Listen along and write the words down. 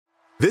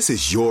This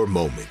is your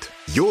moment,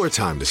 your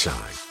time to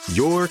shine,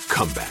 your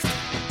comeback.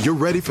 You're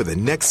ready for the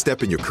next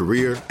step in your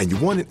career, and you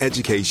want an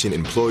education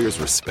employers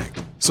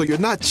respect. So you're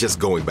not just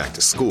going back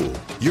to school,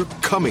 you're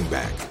coming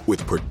back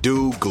with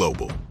Purdue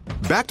Global.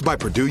 Backed by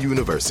Purdue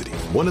University,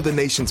 one of the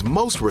nation's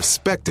most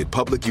respected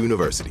public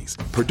universities,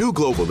 Purdue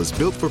Global is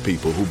built for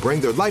people who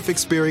bring their life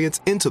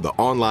experience into the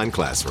online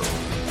classroom.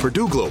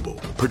 Purdue Global,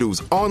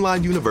 Purdue's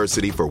online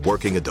university for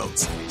working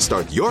adults.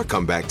 Start your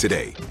comeback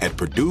today at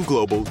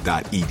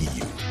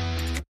purdueglobal.edu.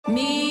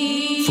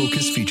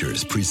 Focus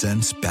Features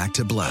presents Back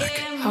to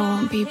Black. I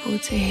want people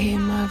to hear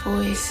my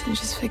voice and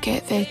just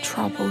forget their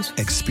troubles.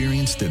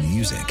 Experience the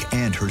music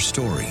and her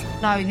story.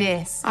 Know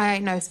this. I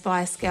ain't no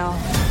Spice Girl.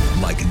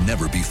 Like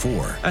never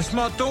before. That's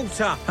my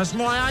daughter. That's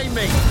my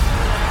Amy.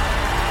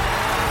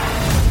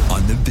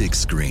 On the big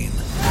screen.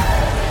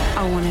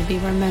 I want to be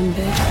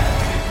remembered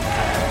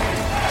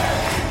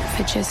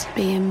for just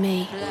being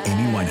me.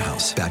 Amy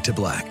Winehouse, Back to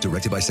Black.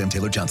 Directed by Sam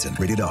Taylor Johnson.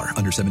 Rated R.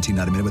 Under 17,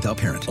 not a minute without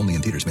parent. Only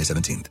in theaters May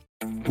 17th.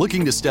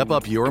 Looking to step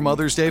up your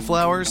Mother's Day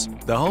flowers?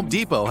 The Home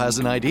Depot has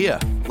an idea.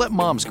 Let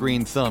Mom's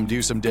green thumb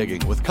do some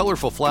digging with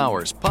colorful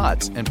flowers,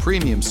 pots, and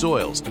premium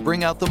soils to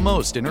bring out the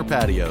most in her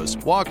patios,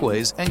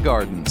 walkways, and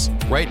gardens.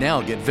 Right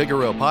now, get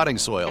Vigoro potting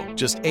soil,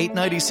 just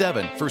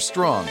 $8.97 for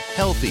strong,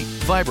 healthy,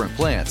 vibrant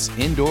plants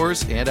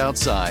indoors and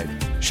outside.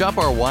 Shop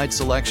our wide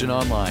selection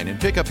online and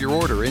pick up your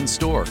order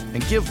in-store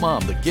and give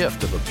Mom the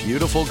gift of a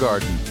beautiful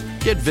garden.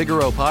 Get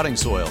Vigoro potting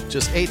soil,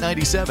 just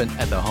 $8.97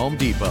 at the Home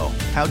Depot.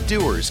 How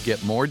doers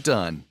get more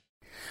done.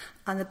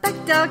 On the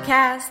Bechdel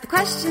cast, the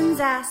questions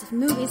asked if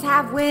movies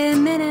have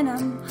women in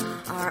them.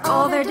 Are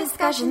all their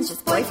discussions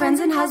just boyfriends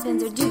and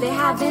husbands, or do they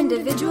have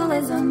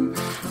individualism?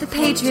 The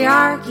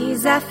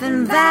patriarchy's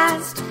effing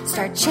vast.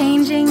 Start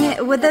changing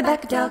it with the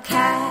Bechdel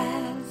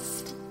cast.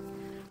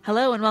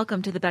 Hello and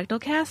welcome to the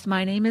Bechdel cast.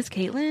 My name is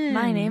Caitlin.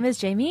 My name is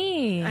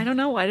Jamie. I don't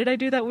know. Why did I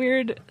do that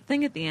weird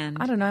thing at the end?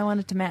 I don't know. I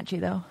wanted to match you,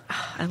 though.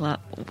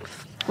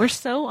 We're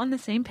so on the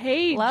same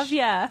page. Love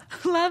ya.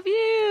 Love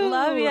you.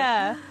 Love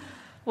ya.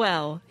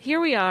 Well, here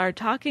we are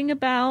talking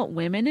about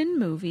women in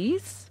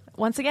movies.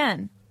 Once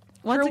again.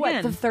 Once for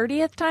again. What, the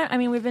 30th time? I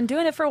mean, we've been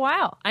doing it for a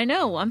while. I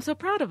know. I'm so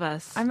proud of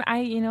us.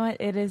 You know what?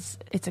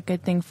 It's a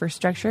good thing for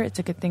structure. It's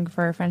a good thing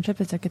for our friendship.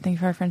 It's a good thing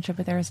for our friendship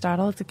with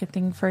Aristotle. It's a good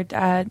thing for,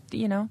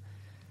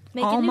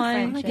 Making new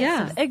friendships.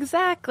 Yeah.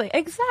 Exactly.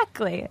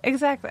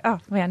 Oh,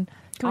 man.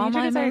 Can we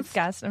introduce our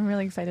guest? I'm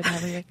really excited to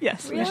have her here.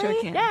 Yes, really? we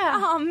sure can.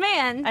 Yeah. Oh,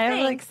 man.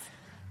 Thanks.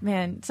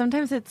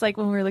 Sometimes it's like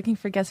when we're looking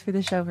for guests for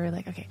the show, we're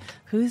like, okay,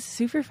 who's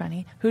super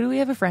funny? Who do we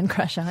have a friend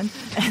crush on?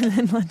 And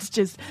then let's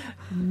just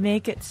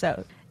make it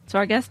so. So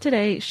our guest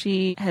today,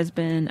 she has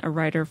been a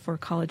writer for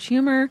College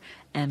Humor,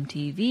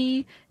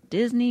 MTV,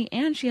 Disney,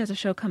 and she has a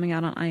show coming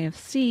out on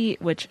IFC,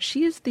 which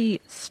she is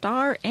the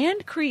star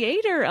and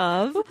creator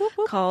of,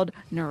 called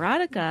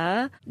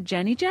Neurotica.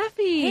 Jenny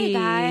Jaffe. Hey,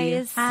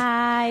 guys.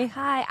 Hi.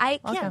 I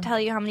Welcome. can't tell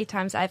you how many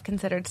times I've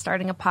considered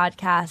starting a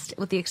podcast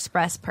with the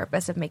express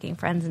purpose of making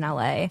friends in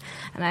LA.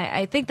 And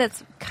I think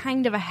that's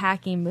kind of a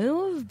hacky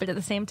move, but at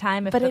the same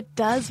time... It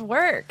does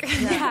work.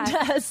 Yeah.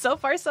 It does. So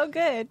far, so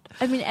good.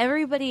 I mean,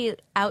 everybody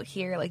out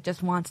here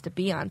just wants to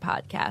be on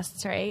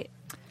podcasts, right?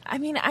 I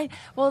mean,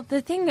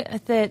 the thing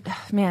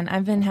that, man,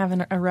 I've been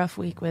having a rough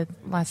week with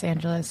Los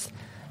Angeles,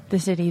 the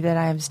city that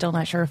I'm still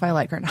not sure if I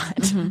like or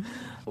not,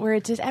 where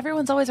it's just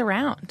everyone's always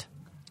around.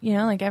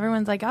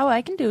 Everyone's like, oh,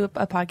 I can do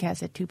a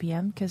podcast at 2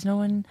 p.m. because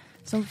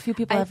so few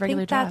people have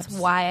regular jobs. I think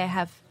that's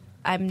why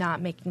I'm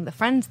not making the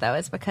friends, though,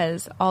 is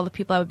because all the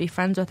people I would be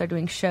friends with are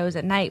doing shows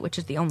at night, which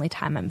is the only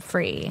time I'm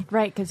free.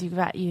 Right, because you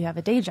have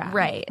a day job.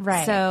 Right.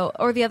 So,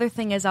 or the other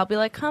thing is I'll be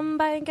like, come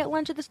by and get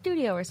lunch at the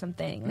studio or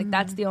something.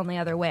 That's the only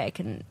other way I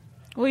can.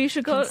 Well, you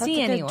should go see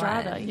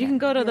anyone. You can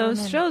go to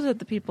those shows that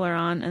the people are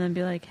on and then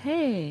be like,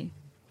 hey,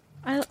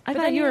 I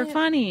thought you were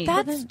funny.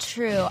 That's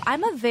true.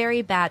 I'm a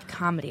very bad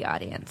comedy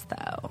audience,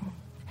 though.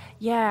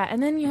 Yeah,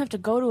 and then you have to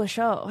go to a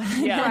show.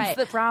 Yeah. That's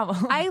the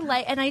problem.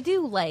 I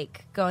do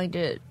like going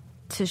to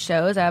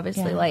shows. I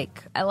obviously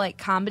I like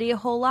comedy a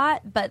whole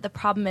lot, but the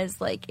problem is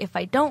if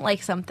I don't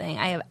like something,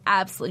 I have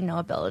absolutely no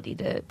ability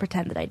to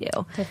pretend that I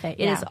do. It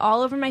is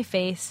all over my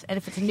face, and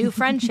if it's a new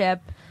friendship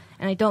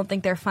and I don't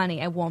think they're funny,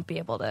 I won't be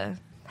able to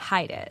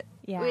hide it.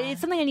 Yeah.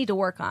 It's something I need to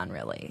work on,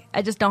 really.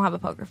 I just don't have a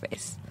poker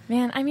face.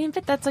 Man, I mean,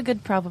 but that's a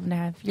good problem to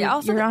have.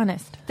 You're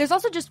honest. There's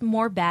also just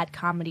more bad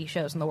comedy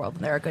shows in the world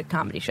than there are good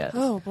comedy shows.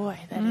 Oh, boy,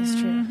 that is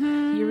true.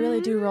 You really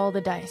do roll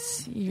the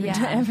dice.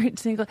 Every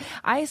single.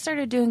 I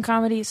started doing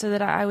comedy so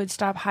that I would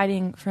stop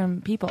hiding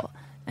from people.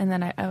 And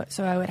then I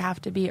would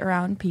have to be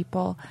around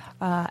people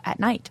at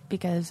night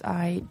because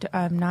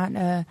I'm not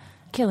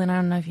Kaylin, I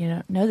don't know if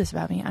you know this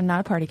about me. I'm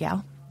not a party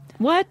gal.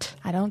 What?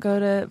 I don't go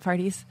to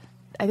parties.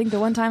 I think the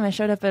one time I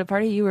showed up at a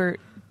party, you were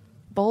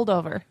bowled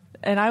over.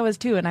 And I was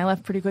too, and I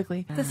left pretty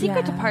quickly. The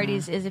secret to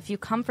parties is if you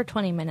come for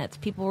 20 minutes,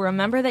 people will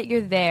remember that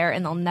you're there,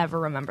 and they'll never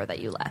remember that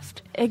you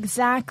left.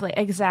 Exactly.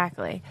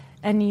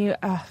 And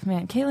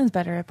man, Caitlin's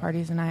better at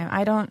parties than I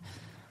am.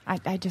 I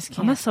I just can't.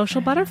 I'm a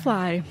social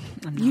butterfly.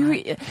 I'm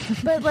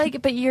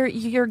not. But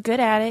you're good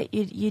at it.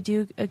 You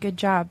do a good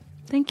job.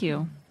 Thank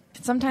you.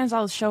 Sometimes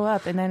I'll show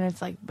up and then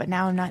it's like, but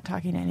now I'm not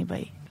talking to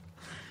anybody.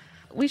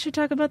 We should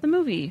talk about the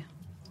movie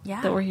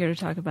that we're here to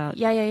talk about.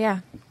 Yeah.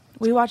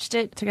 We watched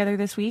it together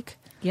this week.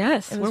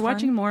 Yes, we're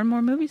watching more and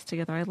more movies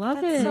together. I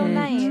love it. So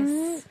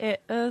nice.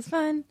 It was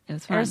fun. It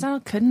was fun. Aristotle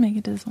couldn't make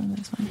it to this one, but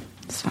it's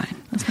fine.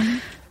 It's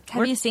fine.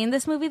 Have you seen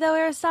this movie, though,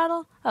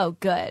 Aristotle? Oh,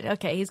 good.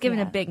 Okay, he's giving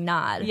a big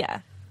nod. Yeah.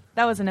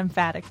 That was an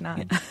emphatic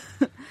nod.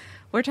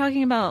 We're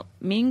talking about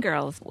Mean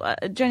Girls.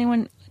 Jenny,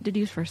 when did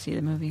you first see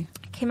the movie?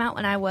 It came out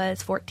when I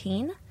was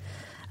 14,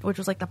 which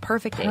was like the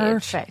perfect age.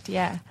 Perfect,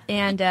 yeah.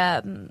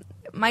 And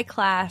my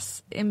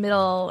class in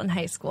middle and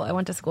high school, I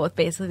went to school with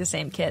basically the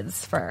same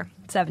kids for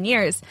 7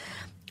 years,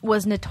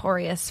 was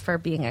notorious for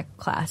being a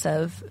class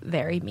of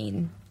very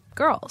mean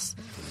girls.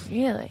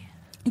 Really?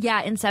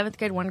 Yeah, in 7th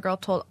grade, one girl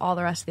told all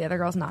the rest of the other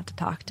girls not to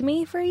talk to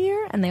me for a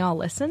year, and they all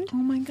listened. Oh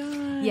my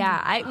God. Yeah,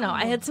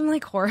 I had some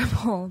like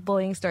horrible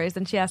bullying stories,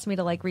 and she asked me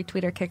to like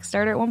retweet her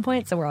Kickstarter at one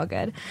point, so we're all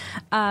good.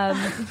 I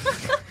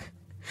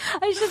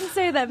shouldn't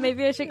say that.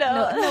 Maybe I should.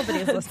 No,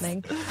 nobody's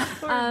listening.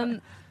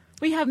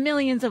 We have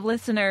millions of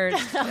listeners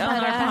on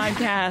our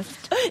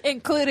podcast,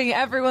 including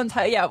everyone's.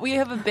 Yeah, we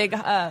have a big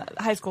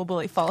high school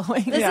bully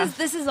following.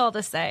 This is all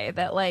to say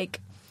that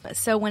like.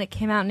 So when it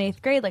came out in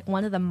 8th grade, like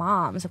one of the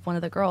moms of one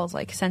of the girls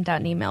like sent out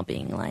an email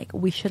being like,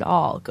 we should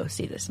all go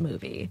see this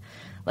movie.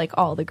 Like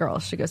all the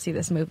girls should go see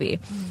this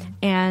movie.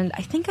 And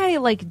I think I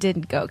like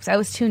didn't go because I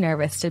was too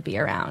nervous to be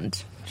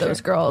around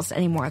those girls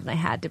any more than I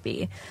had to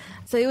be.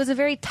 So it was a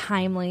very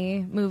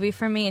timely movie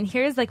for me. And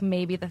here's like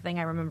maybe the thing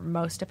I remember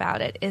most about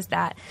it is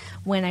that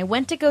when I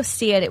went to go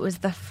see it, it was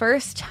the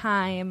first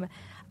time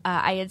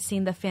I had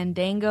seen the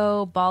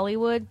Fandango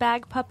Bollywood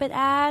bag puppet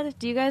ad.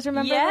 Do you guys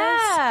remember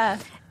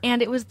this?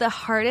 And it was the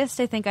hardest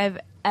I think I've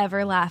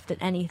ever laughed at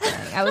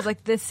anything. I was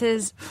like, this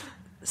is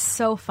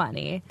so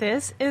funny.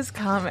 This is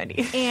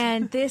comedy.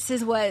 And this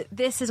is what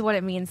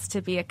it means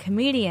to be a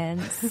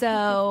comedian.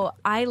 So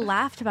I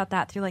laughed about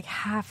that through like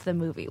half the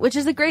movie, which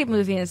is a great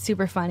movie and it's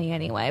super funny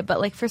anyway. But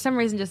like for some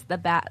reason, just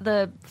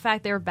the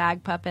fact they were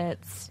bag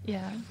puppets.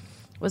 Yeah.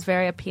 Was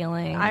very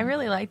appealing. I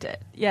really liked it.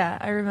 Yeah,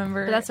 I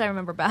remember. But that's what I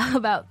remember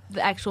about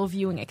the actual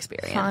viewing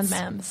experience. Fond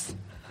memes.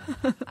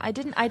 I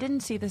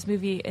didn't see this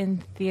movie in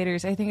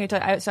theaters. I think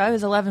so I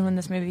was 11 when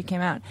this movie came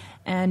out,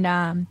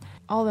 and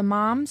all the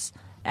moms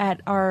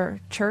at our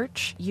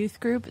church youth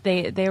group,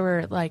 they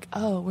were like,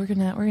 "Oh, we're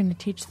gonna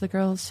teach the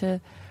girls to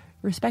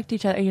respect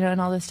each other,"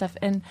 and all this stuff.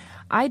 And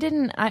I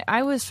didn't.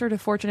 I was sort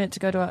of fortunate to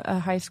go to a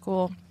high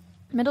school.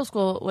 Middle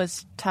school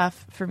was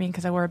tough for me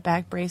because I wore a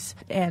back brace,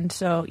 and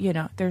so,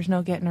 there's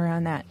no getting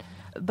around that.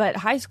 But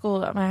my high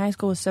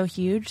school was so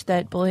huge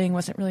that bullying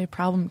wasn't really a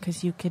problem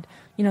because you could,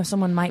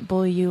 someone might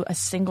bully you a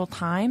single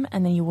time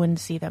and then you wouldn't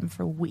see them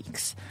for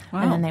weeks.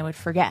 Wow. And then they would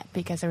forget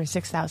because there were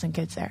 6,000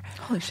 kids there.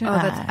 Holy shit.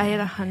 I had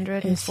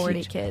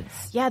 140 kids.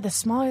 Yeah, the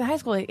smaller the high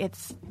school,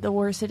 it's the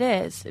worse it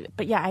is.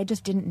 But yeah, I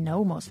just didn't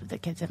know most of the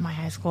kids at my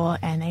high school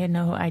and they had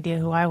no idea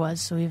who I was.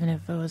 So even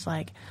if it was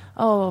like,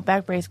 oh,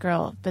 back brace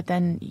girl, but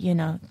then,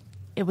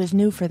 it was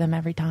new for them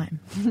every time.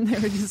 They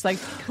were just like,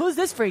 who's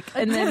this freak?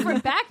 And then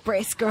different back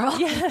brace girl.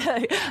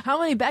 Yeah.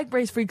 How many back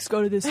brace freaks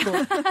go to this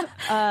school?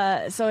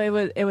 So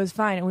it was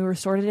fine. And we were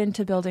sorted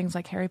into buildings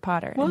like Harry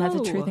Potter. Whoa. And that's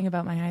a true thing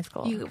about my high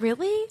school. You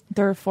really?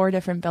 There were 4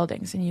 different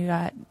buildings and you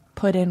got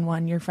put in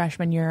one your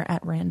freshman year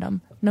at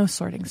random. No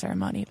sorting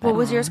ceremony. What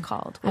was yours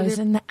called? I was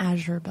in the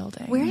Azure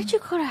building. Where did you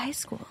go to high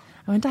school?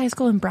 I went to high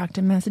school in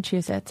Brockton,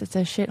 Massachusetts. It's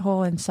a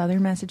shithole in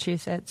southern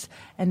Massachusetts.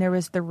 And there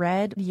was the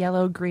red,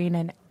 yellow, green,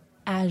 and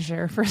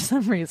azure for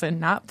some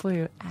reason, not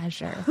blue,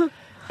 azure.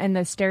 And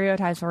the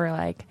stereotypes were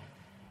like,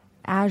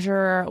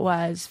 azure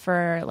was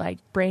for like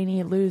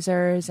brainy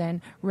losers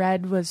and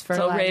red was for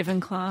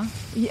Ravenclaw.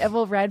 Yeah,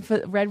 well,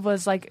 red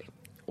was like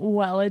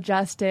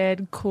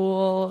well-adjusted,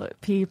 cool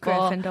people.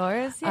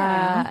 Gryffindors,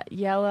 yeah.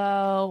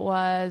 Yellow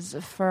was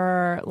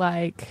for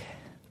like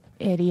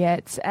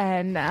idiots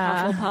and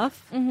Hufflepuff.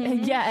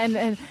 Mm-hmm.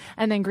 Yeah,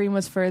 and then green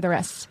was for the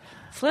rest.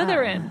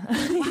 Slytherin.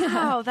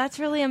 Wow, that's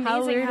really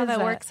amazing how that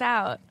works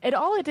out.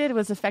 All it did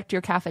was affect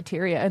your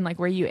cafeteria and like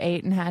where you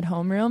ate and had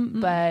homeroom,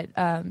 but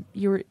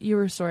you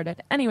were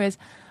sorted. Anyways,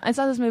 I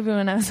saw this movie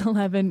when I was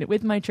 11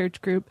 with my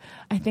church group.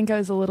 I think I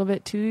was a little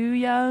bit too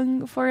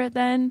young for it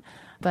then,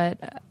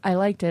 but I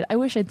liked it. I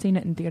wish I'd seen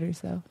it in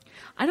theaters though.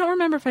 I don't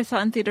remember if I saw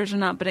it in theaters or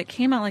not, but it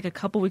came out like a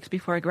couple weeks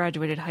before I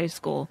graduated high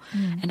school.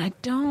 And I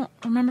don't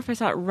remember if I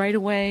saw it right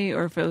away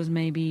or if it was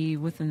maybe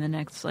within the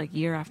next like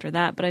year after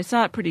that. But I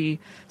saw it pretty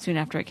soon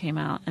after it came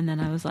out. And then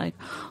I was like,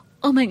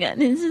 oh my God,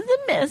 this is the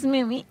best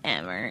movie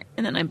ever.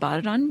 And then I bought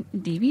it on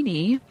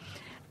DVD.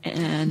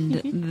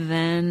 And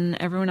then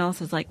everyone else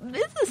was like,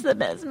 this is the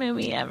best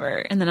movie ever.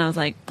 And then I was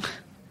like,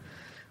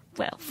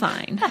 well,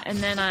 fine. And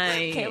then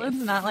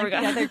Caitlin's not like the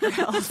other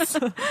girls.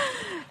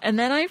 And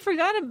then I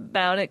forgot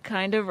about it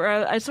kind of, or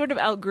I sort of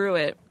outgrew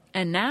it.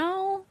 And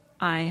now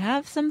I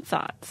have some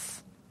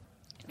thoughts,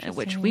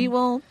 which we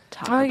will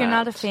talk about. Oh, you're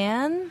not a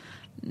fan?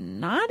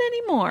 not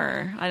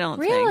anymore, I don't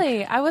think.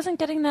 Really? I wasn't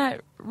getting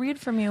that read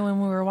from you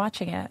when we were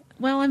watching it.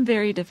 Well, I'm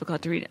very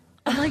difficult to read.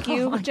 Unlike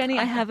you, Jenny,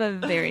 I have a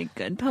very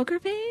good poker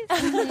face.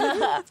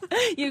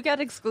 You've got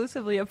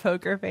exclusively a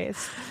poker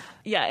face.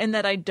 Yeah, in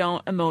that I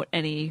don't emote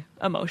any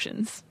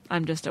emotions.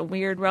 I'm just a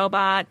weird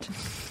robot.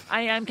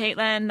 I am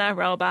Caitlin, a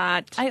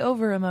robot. I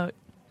over-emote.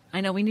 I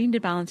know, we need to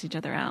balance each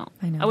other out.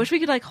 I know. I wish we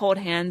could like hold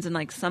hands and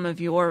like some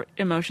of your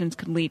emotions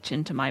could leach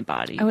into my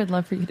body. I would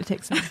love for you to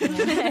take some.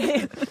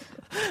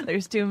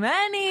 There's too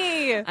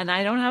many. And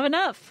I don't have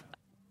enough.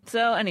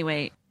 So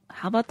anyway,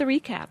 how about the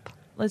recap?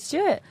 Let's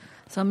do it.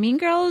 So Mean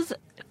Girls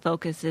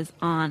focuses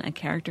on a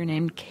character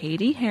named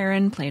Katie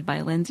Heron, played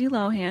by Lindsay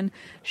Lohan.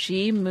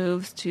 She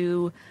moves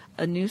to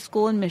a new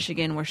school in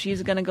Michigan where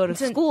she's going to go to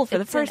school for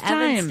the first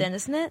time. Evanston,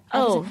 isn't it?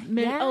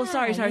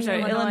 Sorry.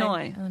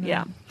 Illinois.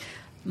 Yeah.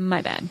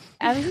 My bad.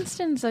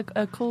 Evanston's a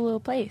cool little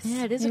place.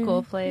 Yeah, it is a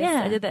cool place.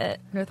 Yeah. I did the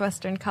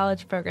Northwestern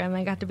College program.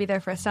 I got to be there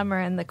for a summer,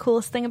 and the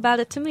coolest thing about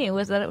it to me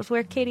was that it was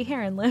where Katie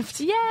Heron lived.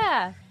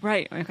 Yeah.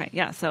 Right. Okay.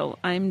 Yeah. So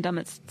I'm dumb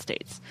at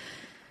states.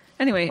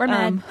 Anyway, we're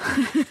mad.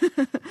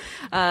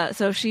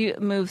 So she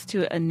moves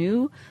to a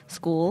new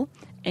school,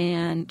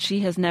 and she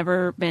has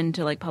never been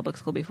to like public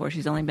school before.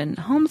 She's only been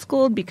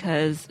homeschooled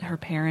because her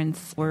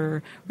parents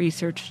were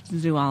research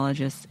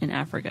zoologists in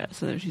Africa.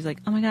 So she's like,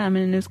 oh my God, I'm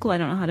in a new school. I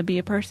don't know how to be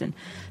a person.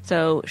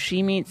 So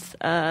she meets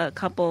a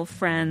couple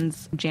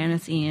friends,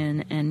 Janice,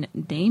 Ian, and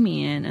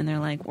Damien, and they're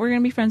like, we're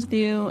going to be friends with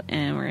you,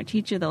 and we're going to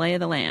teach you the lay of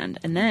the land.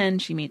 And then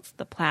she meets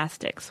the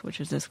Plastics, which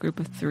is this group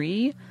of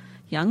 3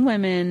 young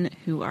women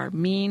who are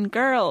mean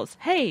girls.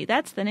 Hey,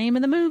 that's the name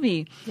of the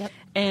movie. Yep.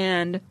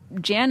 And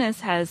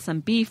Janice has some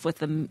beef with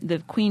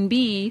the queen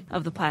bee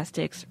of the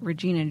Plastics,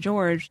 Regina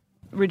George.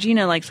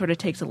 Regina like sort of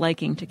takes a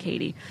liking to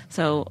Katie.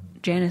 So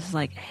Janice is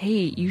like,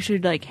 hey, you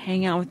should like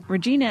hang out with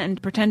Regina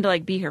and pretend to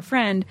like be her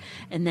friend,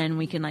 and then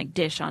we can like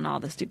dish on all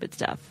the stupid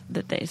stuff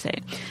that they say.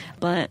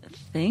 But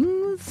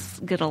things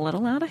get a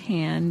little out of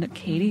hand.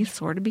 Katie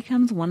sort of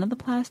becomes one of the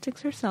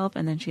Plastics herself,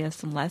 and then she has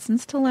some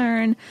lessons to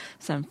learn,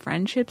 some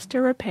friendships to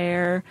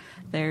repair.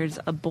 There's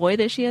a boy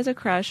that she has a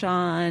crush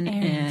on,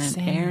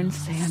 Aaron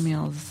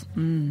Samuels.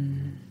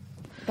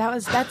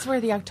 That's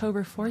where the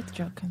October 4th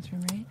joke comes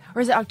from, right?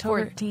 Or is it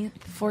October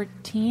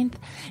 14th?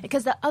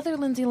 Because the other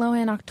Lindsay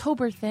Lohan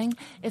October thing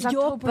is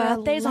October 11th. Your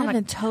birthday's on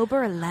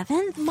October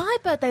 11th? My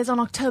birthday's on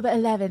October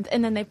 11th.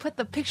 And then they put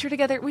the picture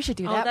together. We should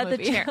do that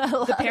movie.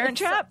 The Parent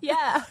Trap?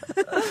 Yeah.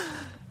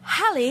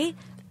 Hallie,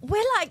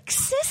 we're like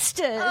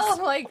sisters. Oh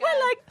my God.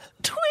 We're like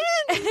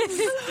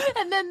twins.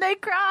 And then they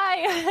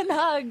cry and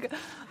hug.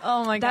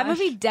 Oh my gosh. That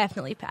movie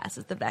definitely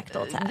passes the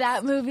Bechdel test.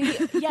 That movie,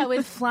 yeah,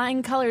 with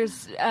flying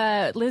colors.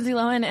 Lindsay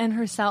Lohan and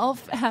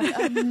herself have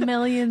a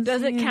million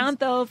Does it count,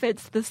 though, if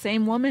it's the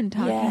same woman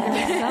talking to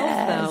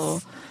herself,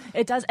 though?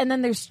 It does. And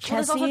then there's Chessie.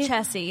 Well, there's also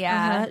Chessie,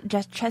 yeah.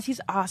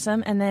 Chessie's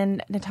awesome. And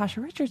then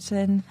Natasha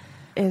Richardson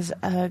is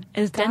a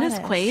Is goddess. Dennis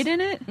Quaid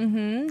in it?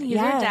 Mm-hmm. He's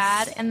Yes. her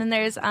dad. And then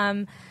there's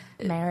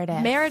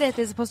Meredith. Meredith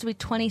is supposed to be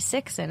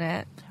 26 in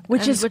it.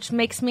 Which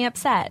makes me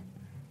upset.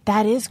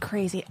 That is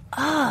crazy.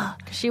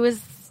 Ugh. She was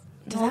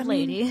an old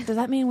lady. Does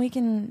that mean we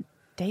can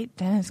date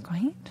Dennis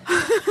Quaid?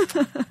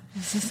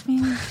 Does this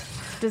mean...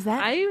 Is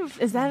that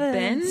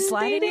been a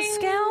sliding dating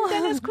scale?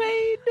 Dennis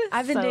Quaid.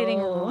 I've been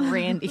dating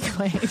Randy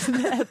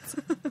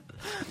Quaid.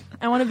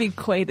 I want to be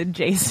Quaid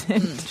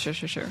adjacent. Sure.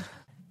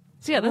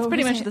 So yeah, that's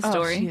pretty much the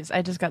story. Geez,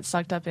 I just got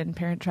sucked up in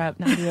Parent Trap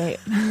 98.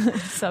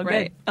 So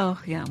Right. good.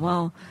 Oh yeah.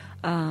 Well,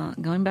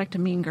 going back to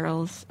Mean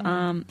Girls.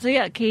 So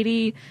yeah,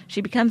 Katie,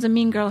 she becomes a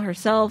mean girl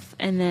herself,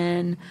 and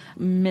then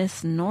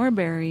Miss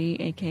Norbury,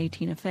 aka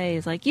Tina Fey,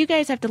 is like, you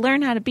guys have to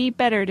learn how to be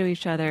better to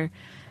each other.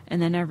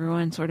 And then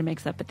everyone sort of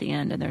makes up at the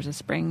end, and there's a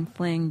spring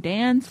fling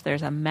dance.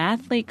 There's a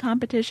mathlete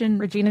competition.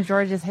 Regina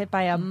George is hit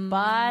by a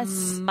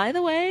bus. By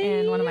the way,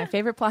 And one of my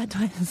favorite plot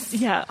twists.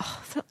 yeah.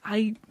 Oh, so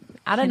I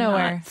Out of cannot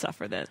nowhere.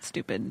 suffer that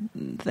stupid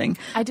thing.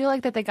 I do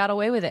like that they got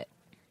away with it.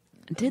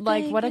 Did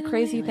Like, they what a get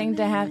crazy away thing with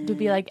to have it? to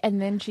be like,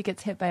 and then she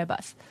gets hit by a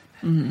bus.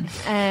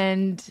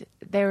 And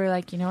they were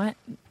like, you know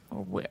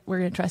what? We're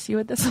going to trust you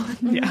with this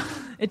one. Yeah.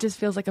 It just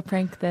feels like a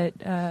prank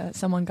that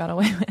someone got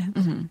away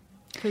with.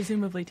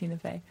 Presumably Tina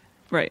Fey.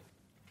 Right.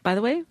 By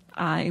the way,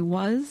 I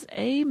was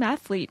a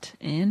mathlete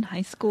in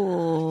high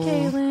school.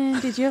 Kaylin,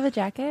 did you have a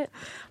jacket?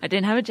 I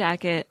didn't have a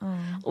jacket.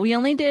 We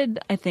only did,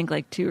 I think,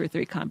 like 2 or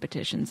 3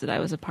 competitions that I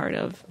was a part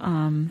of. I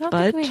don't But,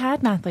 think we had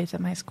mathletes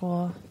at my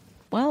school.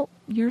 well,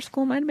 your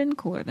school might have been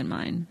cooler than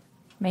mine.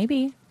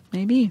 Maybe.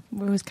 Maybe.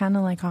 It was kind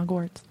of like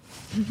Hogwarts.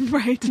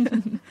 Right.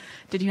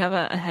 Did you have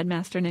a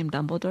headmaster named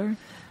Dumbledore?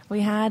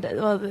 We had,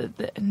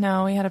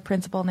 no, we had a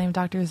principal named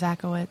Dr.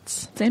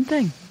 Zakowitz. Same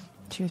thing.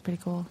 She was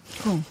pretty cool.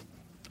 Cool.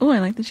 Oh, I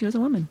like that she was a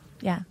woman.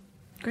 Yeah.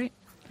 Great.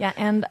 Yeah,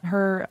 and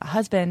her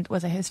husband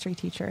was a history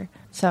teacher.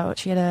 So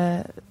she had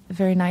a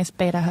very nice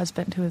beta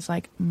husband who was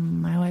like,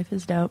 my wife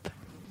is dope.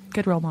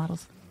 Good role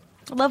models.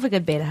 I love a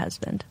good beta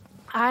husband.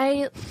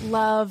 I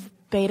love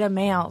beta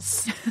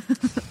males.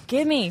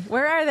 Gimme.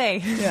 Where are they?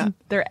 Yeah.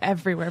 They're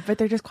everywhere, but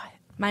they're just quiet.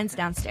 Mine's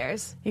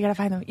downstairs. You gotta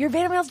find them. Your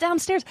beta male's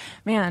downstairs.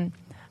 Man,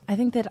 I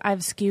think that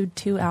I've skewed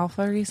too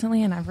alpha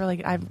recently, and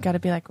I've got to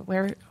be like,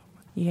 where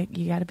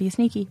you got to be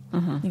sneaky.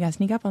 You got to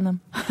sneak up on them.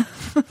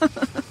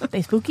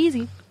 They spook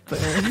easy, but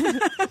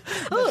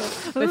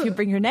if you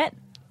bring your net,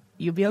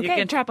 you'll be okay. You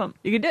can trap them.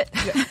 You can do it.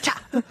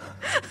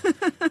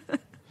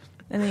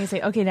 And then you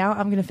say, okay, now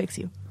I'm going to fix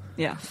you.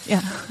 Yeah.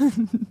 Yeah.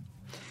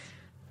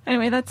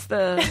 Anyway, that's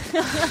the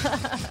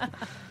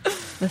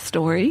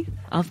story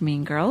of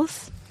Mean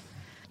Girls.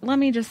 Let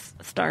me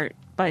just start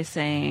by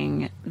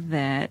saying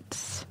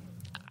that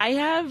I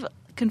have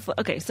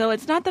okay, so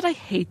it's not that I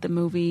hate the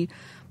movie,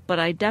 but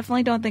I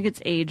definitely don't think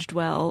it's aged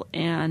well,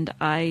 and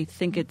I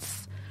think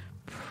it's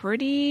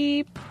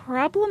pretty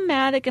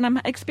problematic, and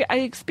I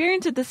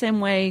experience it the same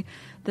way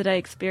that I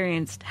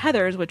experienced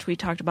Heathers, which we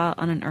talked about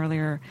on an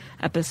earlier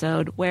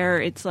episode,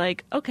 where it's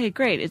like, okay,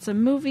 great, it's a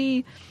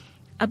movie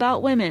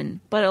about women,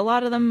 but a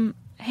lot of them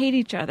hate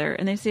each other,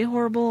 and they say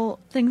horrible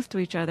things to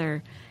each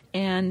other,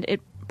 and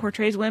it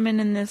portrays women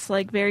in this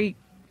like very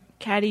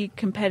catty,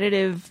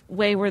 competitive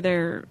way where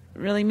they're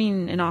really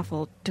mean and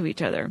awful to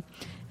each other.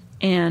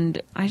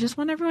 And I just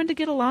want everyone to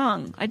get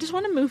along. I just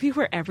want a movie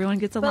where everyone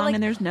gets along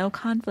and there's no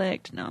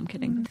conflict. No, I'm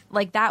kidding.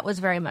 Like, that was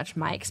very much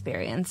my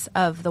experience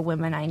of the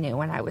women I knew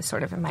when I was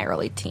sort of in my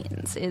early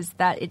teens, is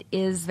that it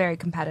is very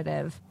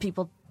competitive.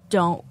 People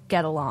don't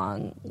get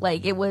along.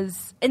 Like, it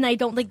was, and I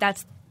don't think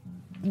that's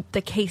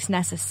the case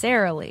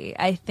necessarily.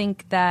 I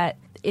think that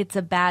it's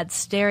a bad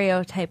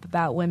stereotype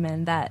about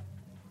women that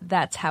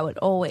that's how it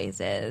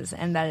always is,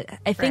 and that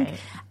I think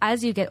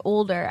as you get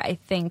older, I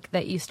think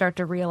that you start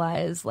to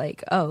realize,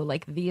 like, oh,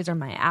 like, these are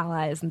my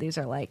allies and these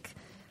are like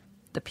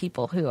the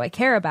people who I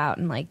care about,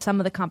 and like some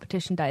of the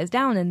competition dies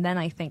down, and then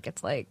I think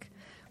it's like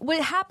what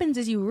happens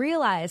is you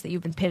realize that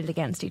you've been pitted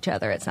against each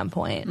other at some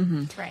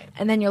point, right?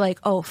 And then you're like,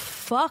 oh,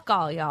 fuck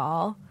all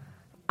y'all,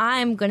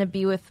 I'm gonna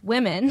be with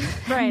women.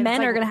 Right.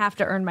 Men are gonna have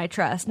to earn my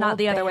trust, not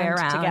the other way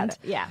around. Together.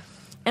 Yeah.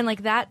 And,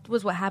 like, that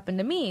was what happened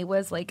to me,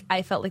 was, like,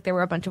 I felt like there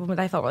were a bunch of women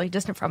that I felt really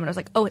distant from, and I was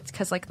like, oh, it's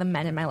because, like, the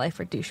men in my life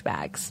are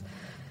douchebags.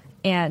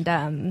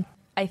 And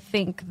I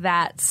think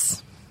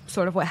that's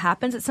sort of what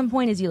happens at some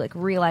point, is you, like,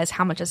 realize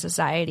how much a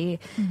society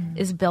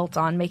is built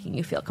on making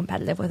you feel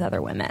competitive with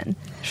other women.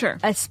 Sure.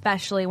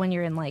 Especially when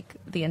you're in, like,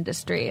 the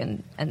industry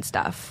and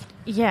stuff.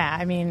 Yeah,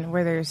 I mean,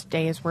 where there's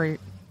days where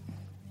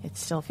it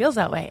still feels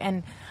that way.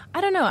 And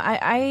I don't know,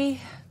 I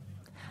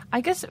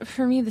guess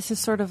for me this is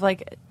sort of,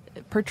 like,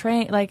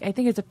 portraying, like, I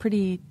think it's a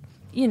pretty,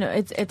 you know,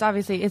 it's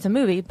obviously, it's a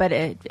movie, but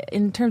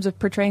in terms of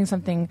portraying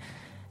something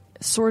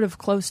sort of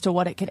close to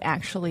what it could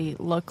actually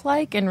look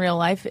like in real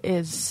life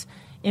is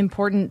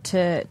important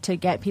to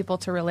get people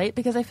to relate,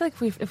 because I feel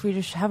like if we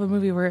just have a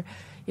movie where,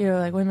 you know,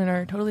 like, women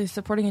are totally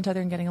supporting each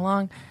other and getting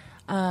along,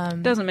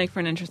 doesn't make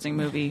for an interesting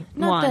movie.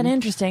 Not that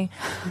interesting.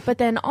 But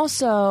then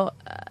also,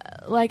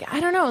 like, I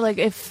don't know, like,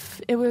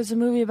 if it was a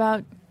movie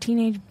about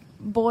teenage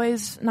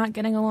boys not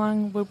getting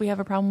along, would we have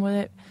a problem with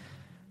it?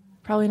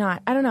 Probably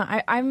not. I don't know.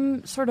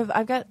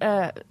 I've got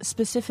a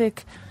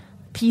specific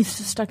piece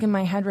stuck in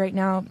my head right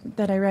now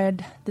that I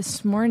read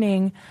this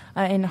morning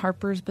in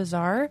Harper's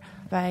Bazaar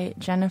by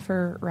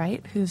Jennifer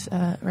Wright, who's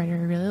a writer I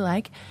really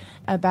like,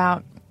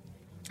 about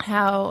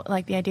how,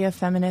 like, the idea of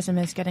feminism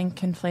is getting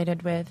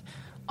conflated with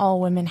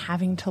all women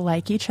having to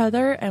like each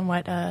other, and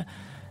what a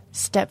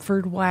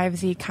Stepford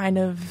Wives-y kind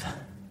of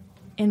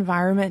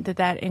environment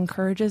that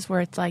encourages,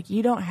 where it's like,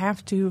 you don't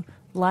have to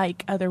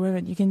like other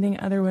women. You can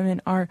think other women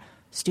are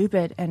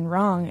stupid and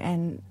wrong,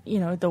 and, you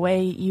know, the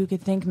way you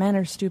could think men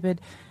are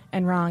stupid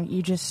and wrong,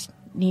 you just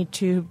need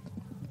to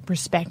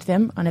respect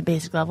them on a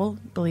basic level,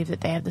 believe that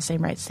they have the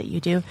same rights that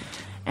you do,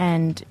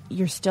 and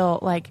you're still,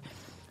 like,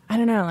 I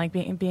don't know, like,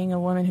 being a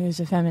woman who's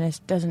a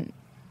feminist doesn't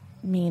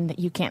mean that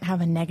you can't have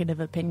a negative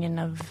opinion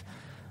of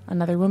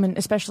another woman,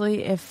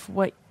 especially if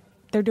what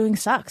they're doing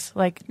sucks,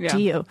 like,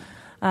 to you,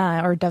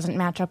 or doesn't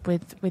match up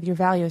with your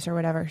values or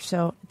whatever.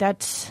 So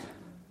that's,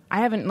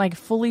 I haven't, like,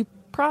 fully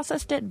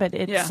processed it, but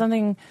it's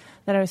something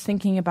that I was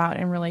thinking about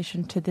in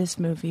relation to this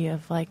movie,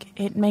 of, like,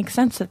 it makes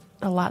sense that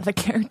a lot of the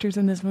characters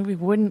in this movie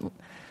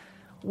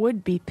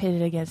would be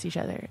pitted against each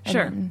other.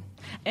 Sure.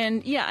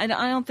 And yeah, I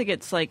don't think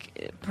it's,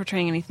 like,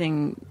 portraying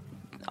anything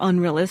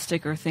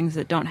unrealistic or things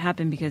that don't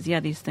happen, because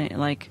these things,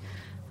 like,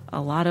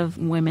 a lot of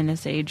women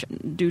this age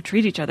do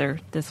treat each other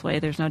this way.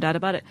 There's no doubt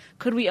about it.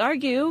 Could we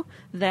argue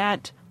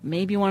that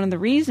maybe one of the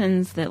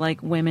reasons that,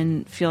 like,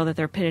 women feel that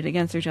they're pitted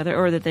against each other,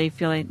 or that they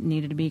feel they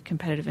needed to be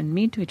competitive and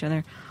mean to each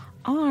other,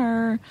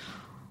 are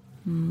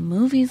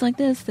movies like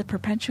this that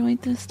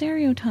perpetuate the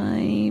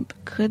stereotype?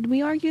 Could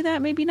we argue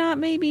that? Maybe not,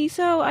 maybe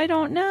so. I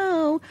don't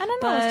know.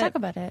 Let's talk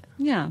about it.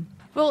 Yeah.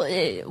 Well,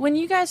 when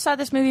you guys saw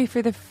this movie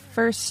for the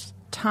first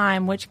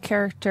time, which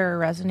character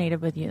resonated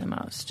with you the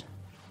most?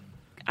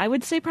 I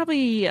would say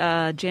probably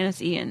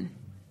Janice Ian.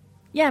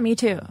 Yeah, me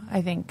too.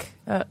 I think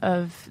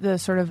of the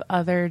sort of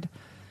othered.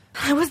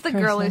 I was the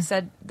girl who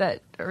said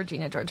that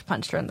Regina George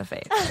punched her in the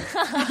face.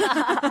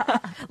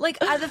 Like,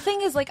 the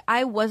thing is, like,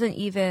 I wasn't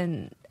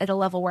even at a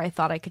level where I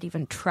thought I could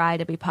even try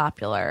to be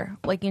popular.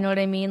 Like, you know what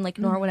I mean? Like,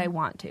 nor would I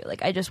want to.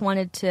 Like, I just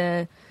wanted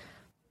to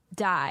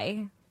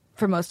die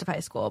for most of high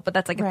school, but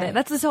that's like a thing.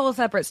 That's this whole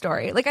separate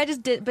story. Like I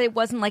just did, but it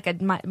wasn't like a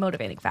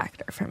motivating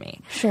factor for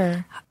me.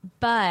 Sure.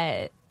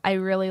 But I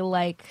really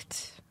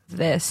liked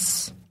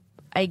this,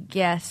 I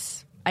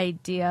guess,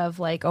 idea of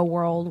like a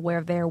world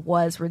where there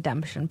was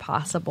redemption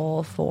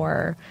possible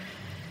for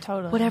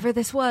whatever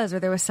this was, or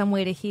there was some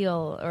way to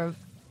heal, or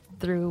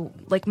through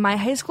like my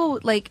high school.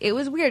 Like it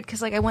was weird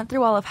because like I went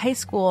through all of high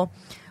school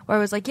where I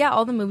was like, yeah,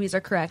 all the movies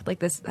are correct. Like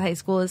this high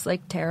school is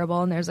like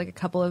terrible, and there's like a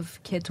couple of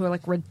kids who are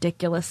like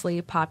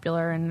ridiculously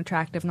popular and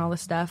attractive and all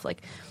this stuff.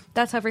 Like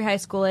that's how every high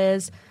school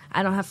is.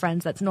 I don't have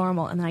friends. That's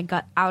normal. And then I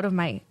got out of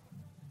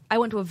I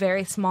went to a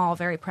very small,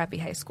 very preppy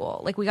high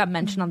school. Like we got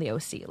mentioned on the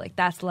OC. Like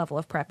that's the level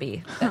of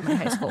preppy that my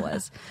high school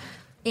was.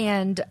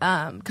 And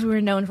because we were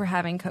known for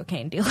having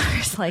cocaine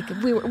dealers. Like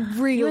we were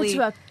really... You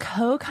went to a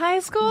coke high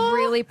school?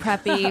 Really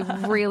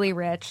preppy, really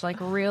rich, like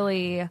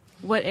really...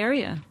 What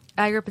area?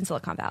 I grew up in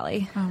Silicon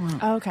Valley. Oh,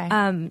 wow. Okay.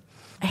 I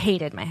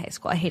hated my high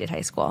school. I hated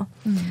high school.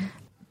 Mm-hmm.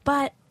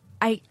 But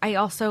I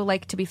also,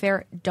 like, to be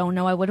fair, don't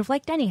know I would have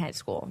liked any high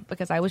school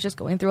because I was just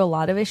going through a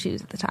lot of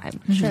issues at the time.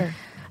 Mm-hmm. Sure.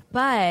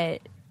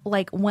 But,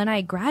 like, when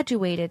I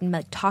graduated and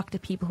like, talked to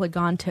people who had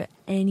gone to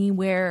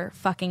anywhere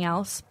fucking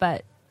else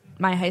but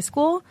my high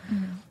school,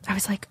 I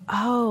was like,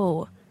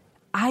 oh,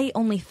 I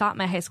only thought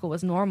my high school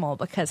was normal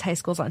because high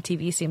schools on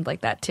TV seemed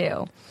like that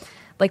too.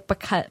 Like,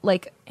 because,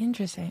 like...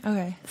 Interesting.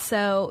 Okay.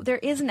 So there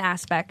is an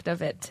aspect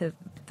of it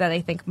that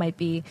I think might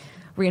be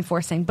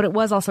reinforcing, but it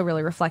was also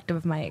really reflective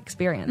of my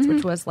experience,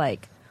 which was,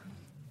 like,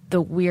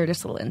 the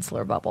weirdest little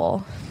insular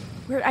bubble.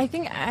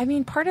 I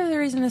mean, part of the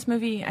reason this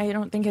movie I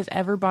don't think has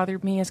ever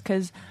bothered me is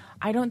because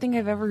I don't think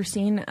I've ever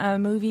seen a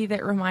movie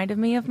that reminded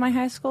me of my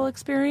high school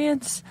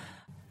experience.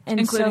 And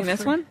including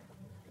this one?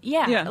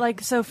 Yeah.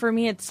 Like, so for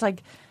me, it's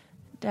like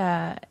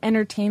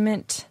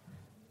entertainment...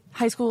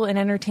 high school in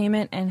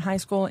entertainment and high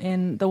school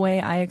in the way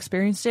I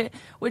experienced it,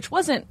 which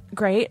wasn't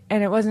great.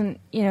 And it wasn't,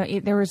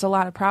 there was a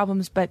lot of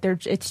problems, but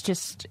it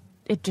just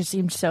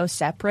seemed so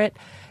separate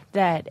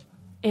that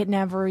it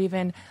never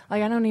even,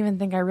 like, I don't even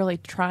think I really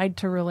tried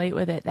to relate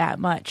with it that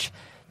much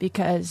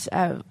because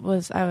I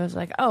was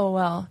like, oh,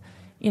 well,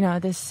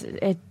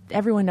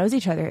 everyone knows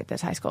each other at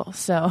this high school.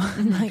 So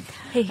like,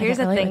 hey, here's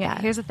the thing.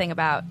 Here's the thing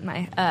about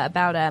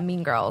about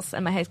Mean Girls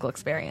and my high school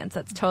experience.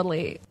 That's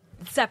totally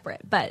separate,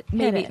 but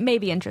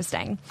maybe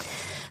interesting.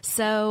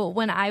 So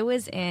when I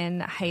was in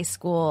high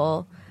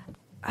school,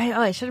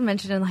 I should have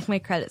mentioned in like my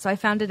credits. So I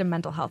founded a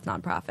mental health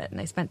nonprofit,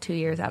 and I spent 2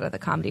 years out of the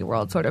comedy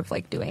world, sort of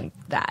like doing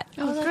that.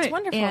 Oh, that's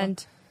wonderful.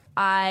 And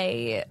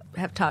I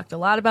have talked a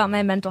lot about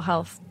my mental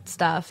health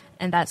stuff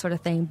and that sort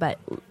of thing. But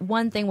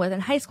one thing was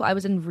in high school, I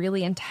was in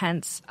really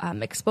intense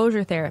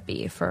exposure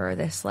therapy for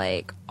this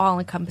like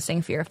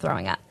all-encompassing fear of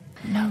throwing up.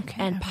 No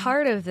kidding. And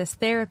part of this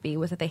therapy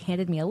was that they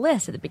handed me a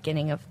list at the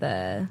beginning of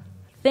the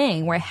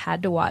thing where I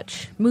had to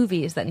watch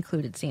movies that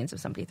included scenes of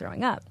somebody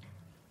throwing up.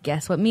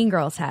 Guess what Mean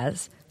Girls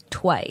has?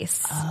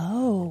 Twice.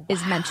 Oh,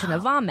 is mention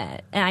of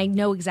vomit. And I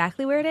know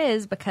exactly where it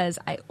is because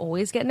I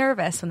always get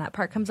nervous when that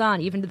part comes on,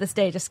 even to this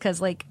day, just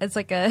because like it's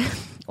like a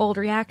old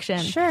reaction.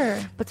 Sure.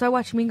 But so I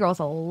watched Mean Girls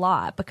a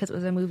lot because it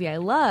was a movie I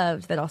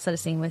loved that also had a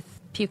scene with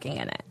puking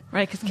in it.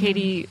 Right, because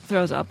Katie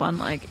throws up on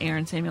like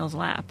Aaron Samuel's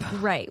lap.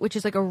 Right, which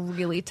is like a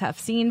really tough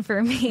scene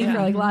for me for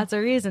like lots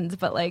of reasons.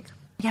 But like,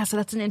 yeah, so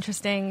that's an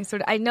interesting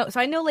sort of. I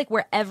know like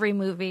where every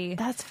movie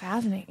that's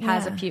fascinating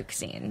has a puke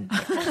scene.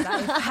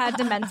 I had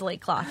to mentally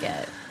clock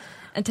it.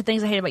 And To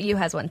Things I Hate About You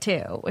has one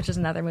too, which is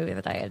another movie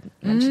that I had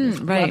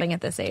mentioned loving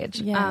at this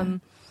age. Yeah.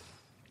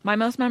 My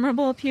most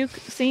memorable puke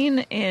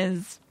scene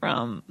is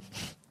from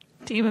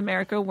Team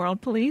America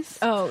World Police.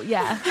 Oh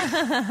yeah,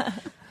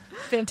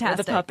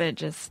 fantastic. The puppet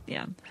just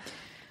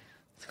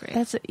it's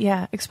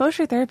great.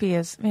 Exposure therapy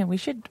is, man, we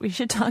should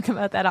talk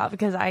about that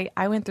because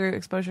I went through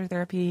exposure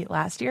therapy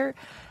last year.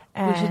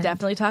 We should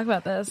definitely talk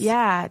about this.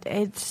 Yeah,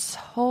 it's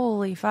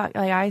holy fuck.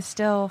 Like I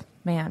still,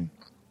 man.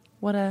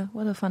 What a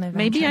fun adventure.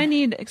 Maybe I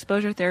need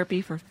exposure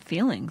therapy for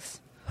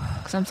feelings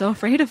because I'm so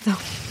afraid of them.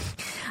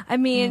 I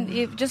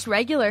mean, just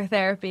regular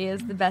therapy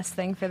is the best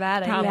thing for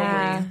that.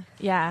 Probably.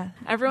 Yeah.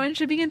 Everyone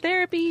should be in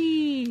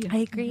therapy. I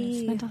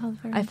agree. Mental health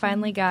I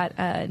finally got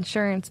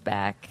insurance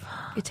back.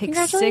 It takes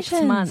 6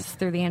 months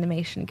through the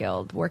Animation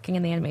Guild, working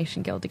in the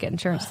Animation Guild to get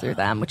insurance through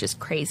them, which is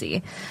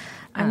crazy.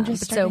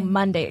 So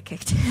Monday it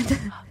kicked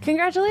in.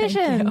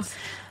 Congratulations.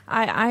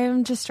 I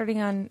am just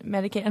starting on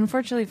Medicaid.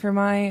 Unfortunately for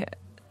my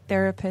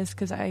therapist,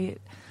 because I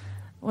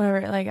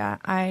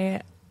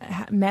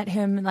met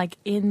him like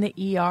in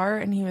the ER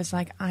and he was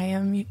like, I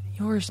am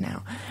yours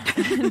now.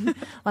 And,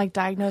 like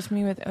diagnosed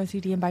me with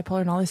OCD and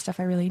bipolar and all this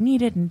stuff I really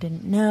needed and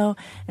didn't know.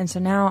 And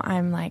so now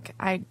I'm like,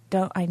 I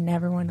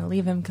never want to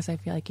leave him because I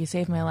feel like he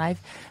saved my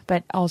life,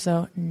 but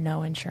also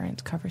no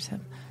insurance covers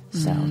him.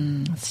 So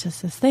it's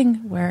just this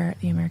thing where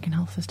the American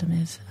health system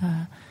is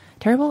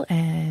terrible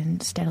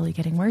and steadily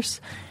getting worse.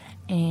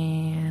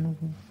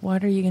 And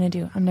what are you going to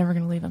do? I'm never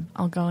going to leave him.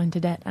 I'll go into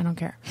debt. I don't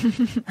care.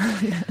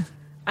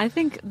 I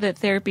think that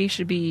therapy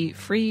should be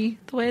free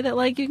the way that,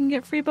 like, you can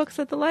get free books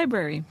at the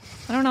library.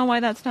 I don't know why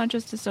that's not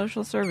just a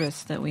social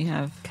service that we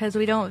have. Because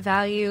we don't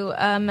value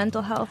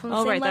mental health on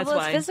the same level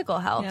as physical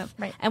health. Yep.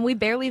 Right. And we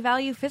barely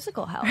value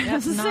physical health.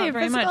 Yep, not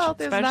very much.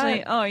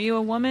 Especially, are you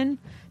a woman?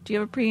 Do you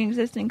have a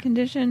pre-existing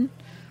condition?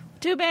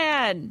 Too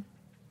bad.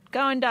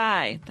 Go and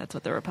die. That's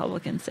what the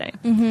Republicans say.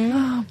 Mm-hmm.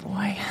 Oh,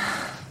 boy.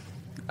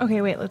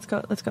 Okay, wait, let's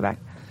go back.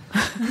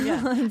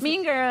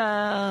 Mean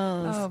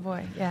Girls. Oh,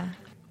 boy, yeah.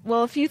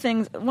 Well, a few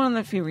things. One of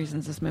the few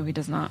reasons this movie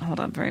does not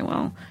hold up very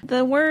well.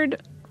 The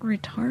word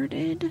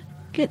retarded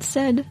gets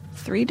said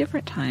 3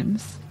 different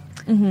times.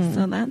 Mm-hmm.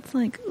 So that's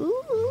like,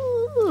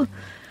 ooh.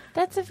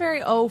 That's a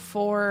very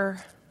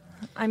 04.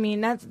 I mean,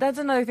 that's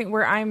another thing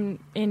where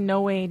I'm in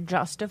no way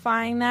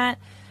justifying that.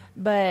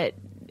 But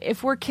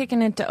if we're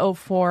kicking it to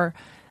 04,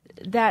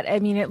 that, I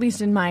mean, at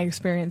least in my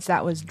experience,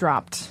 that was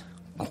dropped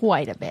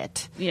quite a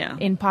bit. Yeah.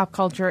 In pop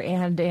culture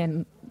and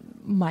in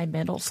my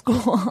middle school.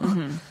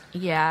 Mm-hmm.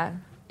 Yeah.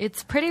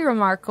 It's pretty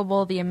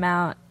remarkable the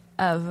amount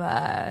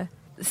of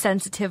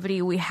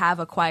sensitivity we have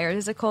acquired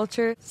as a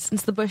culture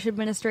since the Bush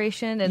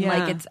administration. And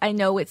like, I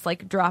know it's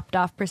like dropped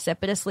off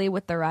precipitously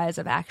with the rise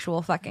of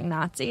actual fucking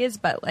Nazis,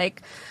 but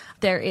like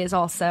there is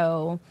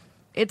also,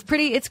 it's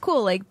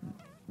cool. Like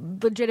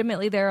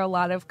legitimately there are a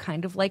lot of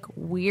kind of like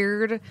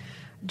weird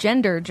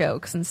gender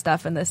jokes and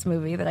stuff in this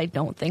movie that I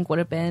don't think would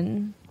have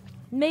been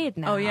made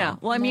now. Oh yeah.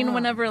 Well, I mean,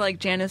 whenever like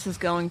Janice is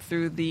going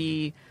through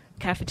the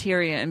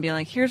cafeteria and being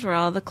like, here's where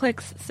all the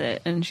cliques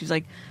sit, and she's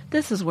like,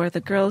 this is where the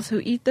girls who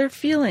eat their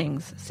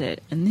feelings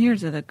sit, and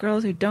here's are the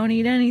girls who don't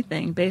eat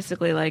anything.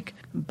 Basically like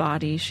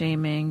body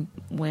shaming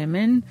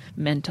women,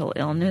 mental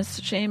illness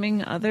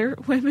shaming other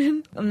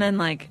women, and then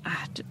like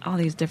all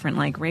these different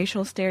like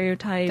racial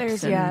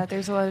stereotypes.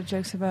 There's a lot of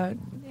jokes about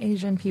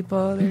Asian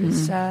people.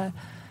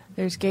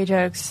 There's gay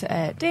jokes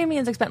at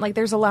Damien's expense. Like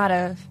there's a lot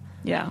of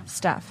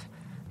stuff.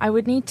 I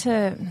would need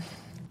to,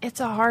 it's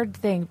a hard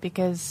thing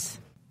because,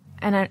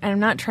 and I'm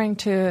not trying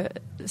to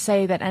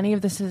say that any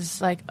of this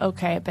is like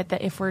okay, but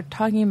that if we're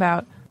talking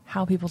about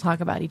how people talk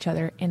about each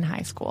other in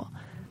high school,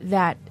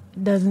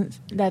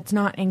 that's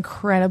not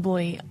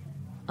incredibly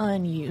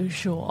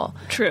unusual.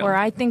 True. Or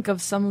I think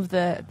of some of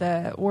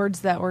the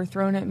words that were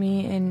thrown at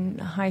me in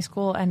high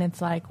school, and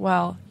it's like,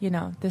 well, you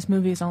know, this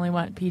movie is only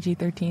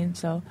PG-13,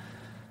 so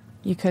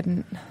you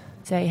couldn't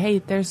say, hey,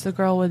 there's the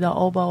girl with the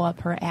elbow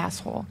up her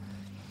asshole.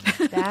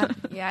 That,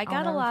 I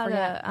got a lot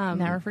of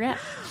never forget.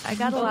 I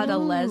got a lot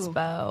of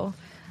lesbo,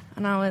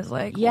 and I was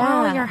like,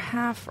 yeah, well, you're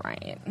half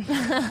right.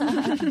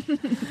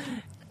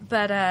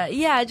 But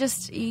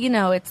just, you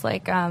know, it's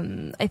like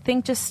I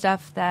think just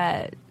stuff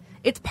that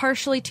it's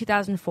partially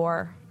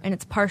 2004 and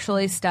it's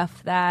partially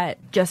stuff that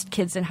just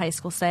kids in high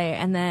school say,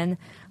 and then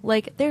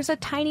like there's a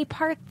tiny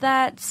part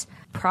that's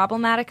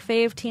problematic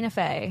fave Tina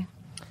Fey,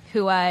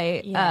 who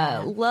I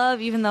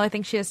love, even though I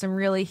think she has some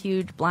really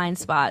huge blind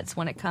spots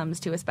when it comes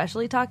to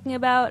especially talking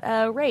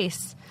about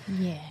race.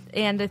 Yeah.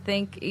 And I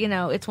think, you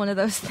know, it's one of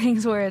those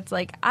things where it's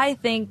like, I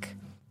think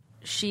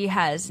she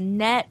has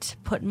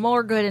put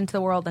more good into the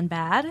world than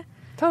bad.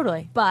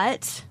 Totally.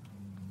 But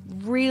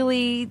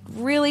really,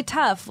 really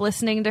tough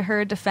listening to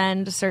her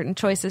defend certain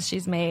choices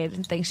she's made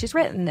and things she's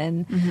written.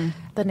 And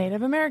the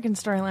Native American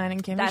storyline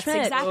in Kimmy that's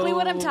Schmidt. exactly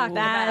what I'm talking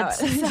about.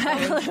 That's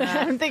exactly what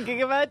I'm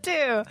thinking about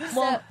too.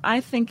 Well,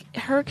 I think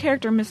her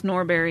character, Miss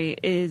Norbury,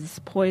 is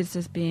poised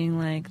as being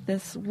like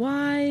this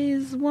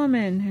wise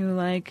woman who,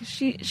 like,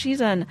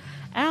 she's an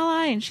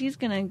ally and she's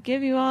gonna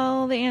give you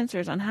all the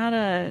answers on how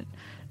to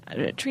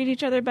treat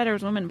each other better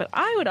as women. But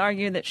I would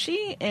argue that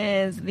she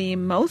is the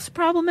most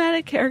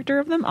problematic character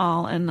of them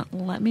all, and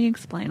let me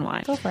explain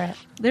why. Go for it.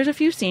 There's a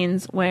few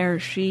scenes where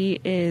she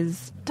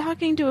is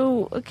talking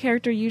to a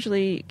character,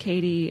 usually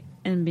Katie,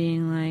 and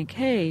being like,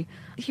 hey,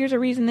 here's a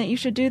reason that you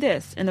should do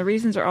this, and the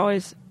reasons are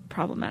always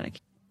problematic.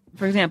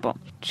 For example,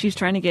 she's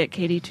trying to get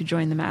Katie to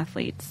join the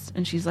mathletes,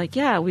 and she's like,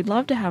 yeah, we'd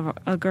love to have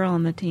a girl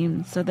on the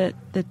team so that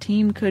the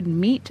team could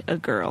meet a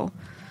girl.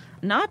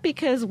 Not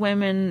because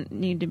women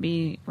need to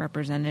be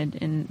represented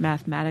in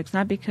mathematics,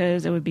 not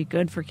because it would be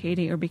good for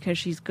Katie or because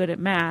she's good at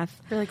math.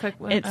 Really quick,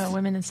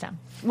 women in STEM.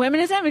 Women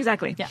in STEM,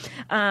 exactly.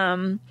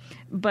 Yeah.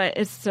 But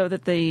it's so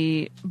that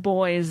the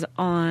boys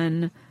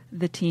on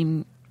the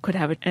team could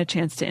have a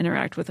chance to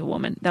interact with a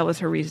woman. That was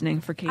her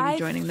reasoning for Katie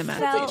joining the math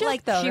team. I felt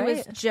like she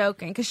was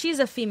joking because she's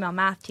a female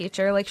math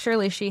teacher. Like,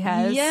 surely she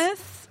has.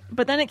 Yes,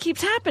 but then it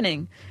keeps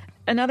happening.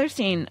 Another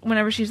scene,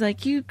 whenever she's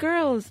like, you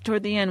girls,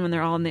 toward the end when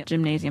they're all in the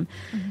gymnasium,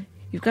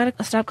 you've got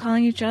to stop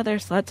calling each other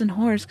sluts and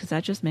whores because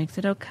that just makes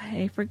it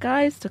okay for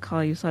guys to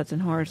call you sluts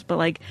and whores. But,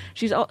 like,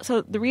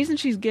 so the reason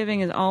she's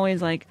giving is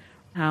always, like,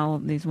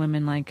 how these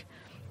women, like,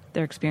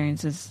 their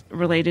experiences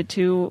related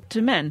to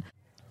men.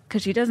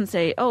 Because she doesn't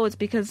say, oh, it's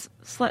because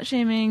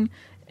slut-shaming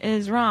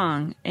is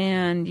wrong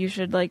and you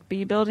should, like,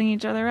 be building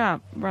each other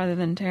up rather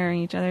than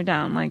tearing each other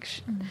down. Like,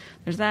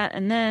 there's that.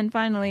 And then,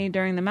 finally,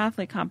 during the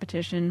mathlete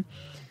competition,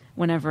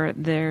 whenever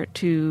their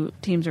two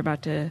teams are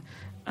about to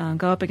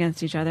go up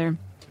against each other,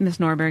 Miss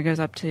Norbury goes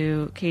up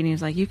to Katie and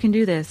is like, you can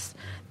do this.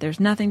 There's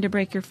nothing to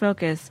break your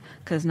focus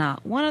because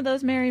not one of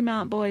those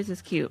Marymount boys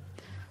is cute.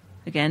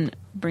 Again,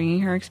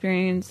 bringing her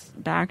experience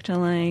back to,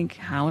 like,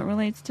 how it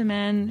relates to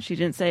men. She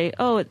didn't say,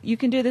 oh, you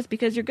can do this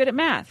because you're good at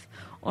math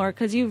or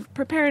because you've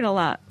prepared a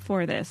lot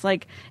for this.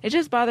 Like, it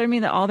just bothered me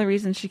that all the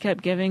reasons she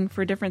kept giving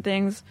for different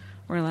things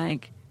were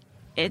like,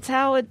 it's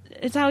how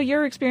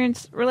your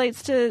experience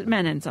relates to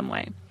men in some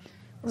way.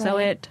 Right. So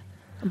it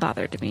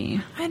bothered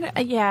me.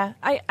 I get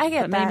but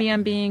that. Maybe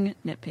I'm being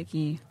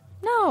nitpicky.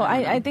 No,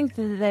 I think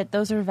that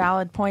those are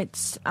valid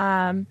points.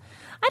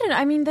 I don't know.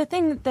 I mean, the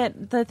thing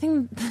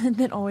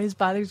that always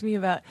bothers me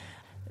about,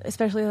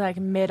 especially like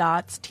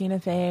mid-aughts Tina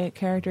Fey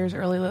characters,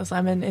 early Liz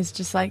Lemon, is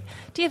just like,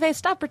 Tina Fey,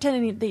 stop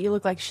pretending that you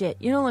look like shit.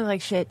 You don't look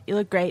like shit. You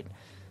look great.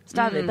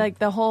 Stop it. Like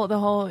the whole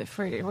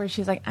where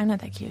she's like, I'm not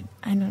that cute.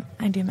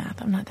 I do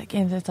math. I'm not that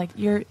cute. It's like,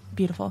 you're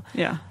beautiful.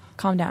 Yeah.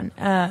 Calm down.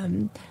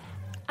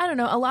 I don't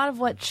know. A lot of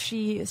what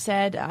she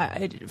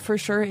said, for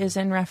sure, is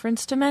in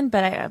reference to men,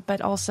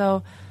 but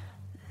also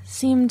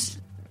seemed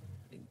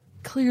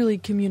clearly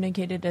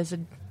communicated as a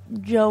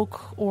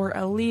joke or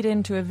a lead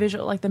into a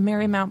visual, like the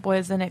Marymount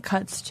boys. Then it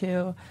cuts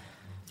to.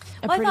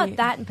 I thought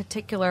that in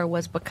particular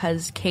was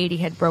because Katie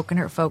had broken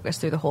her focus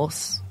through the whole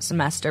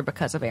semester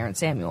because of Aaron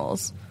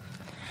Samuels.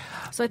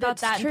 So I thought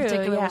that in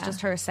particular was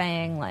just her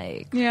saying,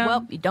 like,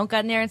 well, you don't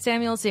got an Aaron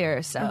Samuels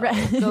here, so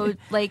go,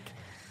 like.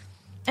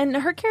 And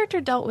her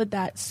character dealt with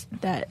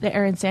the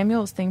Aaron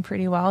Samuels thing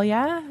pretty well,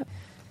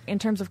 in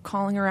terms of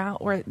calling her out,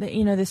 or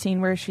the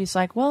scene where she's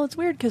like, well, it's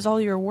weird because all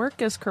your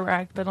work is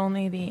correct, but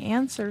only the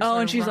answers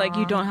are and she's wrong. like,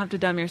 you don't have to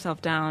dumb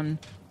yourself down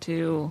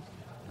to,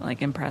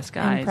 like, impress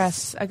guys.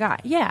 Impress a guy.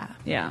 Yeah.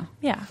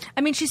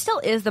 I mean, she still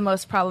is the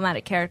most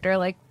problematic character.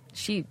 Like,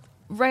 she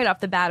right off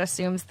the bat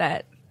assumes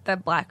that the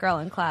black girl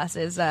in class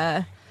is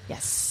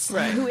yes,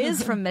 right, who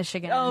is from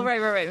Michigan. Oh,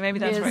 right. Maybe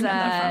that's where I got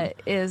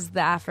that from. Is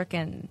the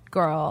African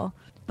girl.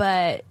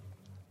 But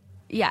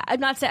yeah, I'm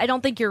not saying I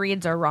don't think your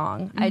reads are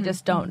wrong. Mm-hmm. I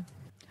just don't.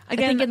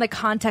 Again, I think in the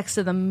context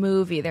of the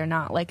movie, they're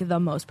not like the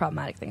most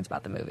problematic things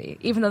about the movie,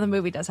 even though the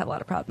movie does have a lot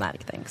of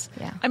problematic things.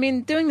 Yeah. I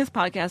mean, doing this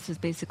podcast has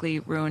basically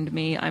ruined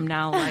me. I'm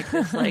now like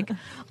this, like,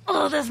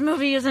 oh, this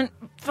movie isn't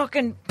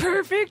fucking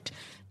perfect.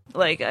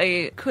 Like,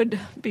 I could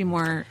be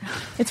more.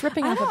 It's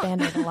ripping off a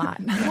Band-Aid a lot.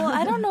 Well,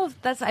 I don't know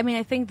if that's. I mean,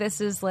 I think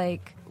this is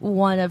like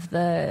one of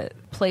the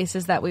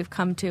places that we've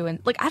come to, and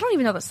like, I don't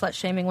even know that slut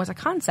shaming was a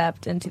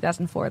concept in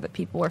 2004 that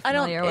people were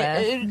familiar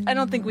with. I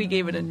don't think we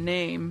gave it a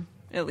name,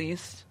 at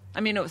least. I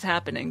mean, it was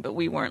happening, but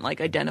we weren't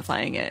like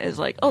identifying it as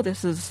like, oh,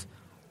 this is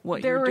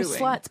what you're doing. There were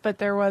sluts, but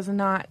there was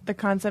not the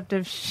concept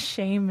of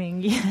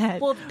shaming yet.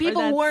 Well,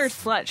 people were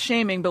slut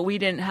shaming, but we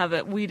didn't have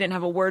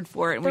a word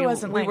for it. And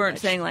we weren't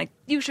saying like,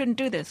 you shouldn't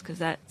do this because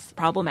that's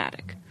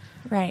problematic.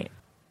 Right.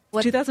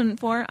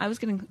 2004, I was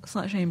getting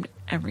slut shamed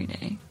every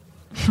day.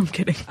 I'm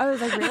kidding. I was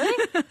like,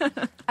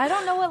 really? I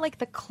don't know what like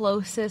the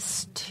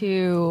closest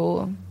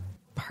to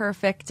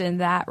perfect in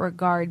that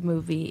regard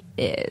movie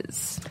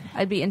is.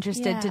 I'd be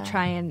interested to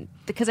try and,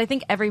 because I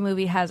think every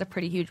movie has a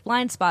pretty huge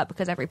blind spot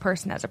because every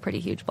person has a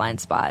pretty huge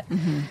blind spot.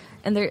 Mm-hmm.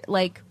 And they're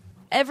like,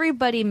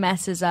 everybody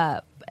messes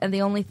up, and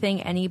the only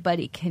thing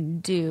anybody can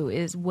do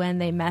is when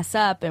they mess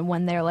up and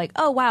when they're like,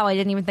 oh wow, I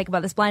didn't even think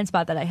about this blind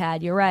spot that I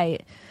had, you're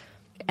right,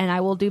 and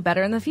I will do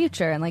better in the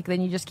future. And like, then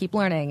you just keep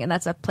learning, and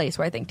that's a place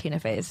where I think Tina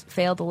Fey's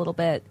failed a little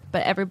bit,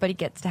 but everybody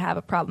gets to have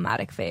a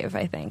problematic fave,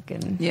 I think.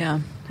 And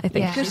I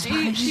think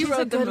she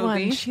wrote the movie.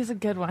 One. She's a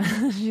good one.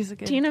 She's a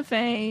good Tina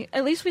Fey.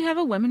 At least we have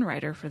a women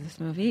writer for this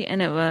movie,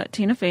 and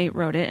Tina Fey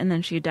wrote it, and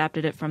then she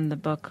adapted it from the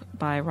book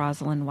by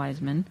Rosalind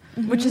Wiseman,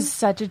 which is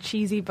such a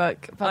cheesy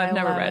book. But I've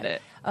never read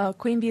it.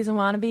 Queen Bees and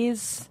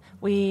Wannabes.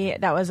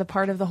 That was a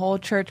part of the whole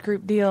church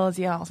group deal. Is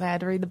you also had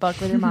to read the book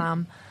with your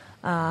mom.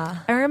 I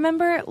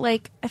remember,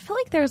 like, I feel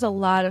like there was a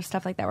lot of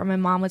stuff like that where my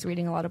mom was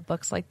reading a lot of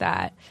books like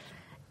that,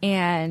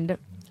 and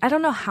I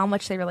don't know how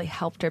much they really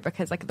helped her,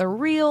 because like the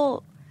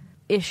real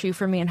issue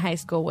for me in high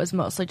school was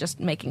mostly just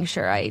making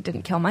sure I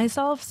didn't kill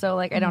myself. So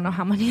like, I don't know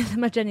how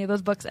much any of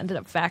those books ended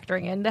up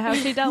factoring into how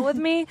she dealt with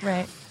me.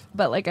 Right.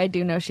 But like, I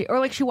do know she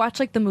watched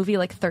like the movie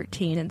like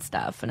 13 and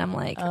stuff, and I'm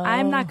like,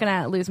 I'm not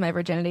gonna lose my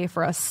virginity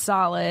for a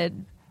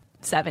solid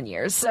 7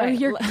 years. So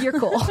you're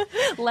cool.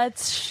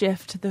 Let's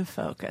shift the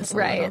focus.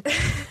 Right.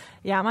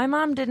 Yeah, my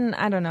mom didn't,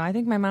 I don't know. I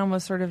think my mom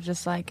was sort of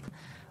just like,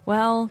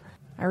 well,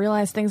 I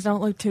realize things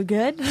don't look too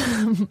good.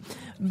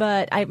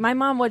 But my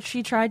mom, what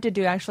she tried to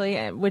do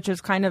actually, which is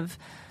kind of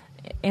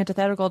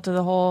antithetical to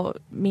the whole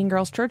Mean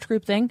Girls church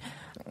group thing,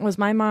 was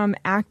my mom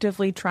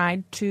actively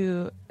tried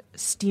to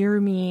steer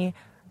me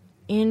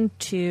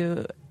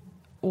into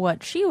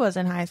what she was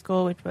in high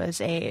school, which was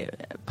a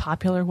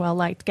popular,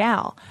 well-liked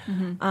gal.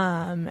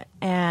 Mm-hmm.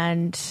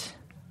 And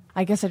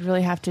I guess I'd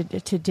really have to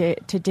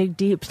dig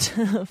deep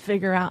to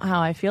figure out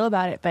how I feel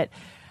about it. But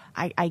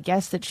I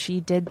guess that she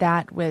did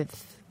that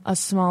with a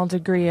small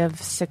degree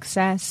of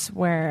success,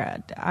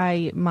 where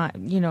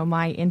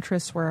my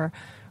interests were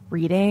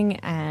reading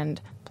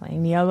and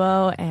playing the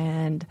oboe,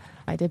 and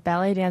I did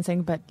ballet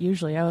dancing, but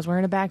usually I was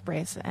wearing a back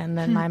brace. And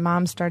then my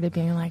mom started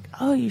being like,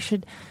 oh, you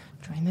should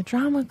join the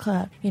drama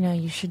club. You know,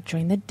 you should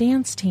join the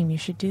dance team. You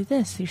should do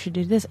this. You should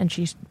do this. And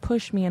she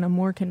pushed me in a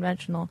more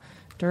conventional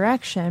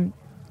direction,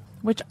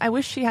 which I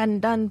wish she hadn't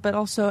done, but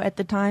also at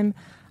the time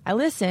I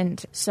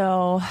listened.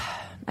 So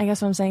I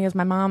guess what I'm saying is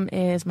my mom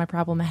is my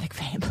problematic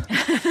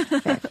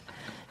fave.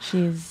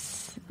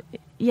 She's,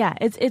 yeah,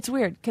 it's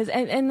weird. Cause,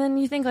 and then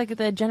you think like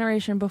the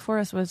generation before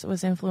us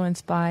was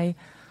influenced by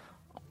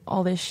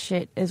all this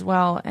shit as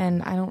well,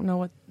 and I don't know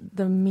what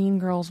the Mean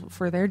Girls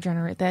for their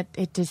generation, that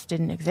it just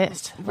didn't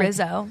exist.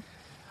 Rizzo.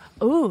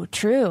 Ooh,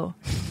 true.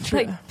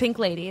 Like Pink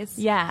Ladies.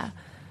 Yeah.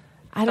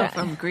 I don't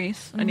from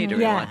Grease. I need to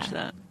rewatch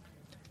that.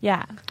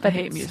 Yeah. But I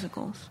hate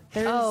musicals.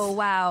 Oh,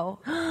 wow.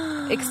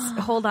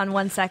 Hold on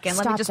one second.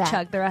 Let me just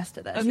chug the rest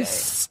of this. Okay. You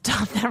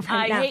stop that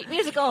right now. I hate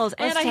musicals,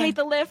 and I hate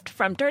the lift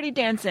from Dirty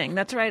Dancing.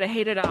 That's right, I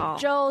hate it all.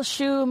 Joel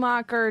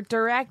Schumacher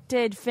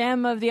directed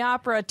Phantom of the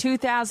Opera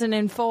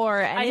 2004.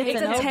 And it's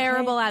a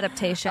terrible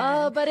adaptation.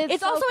 Oh, but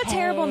it's also a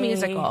terrible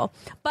musical.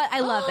 But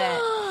I love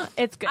it.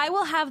 It's good. I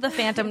will have the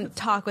Phantom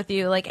talk with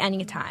you like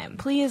anytime.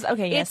 Please.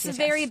 Okay, yes. It's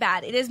very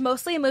bad. It is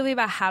mostly a movie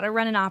about how to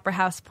run an opera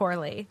house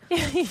poorly.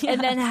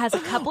 And then it has a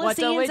couple of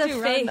scenes of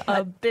fake.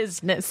 A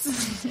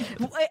business.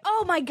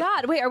 Oh my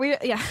God. Wait, are we?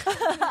 Yeah.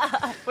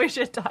 We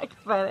should talk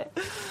about it.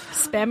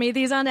 Spare me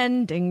these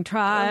unending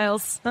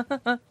trials.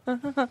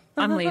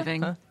 I'm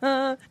leaving.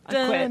 I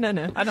quit.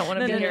 No. I don't want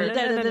to be here.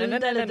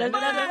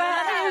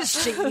 Where is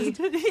she?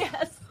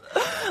 Yes.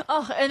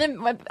 Oh, and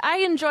then I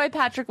enjoy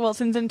Patrick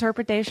Wilson's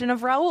interpretation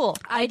of Raoul.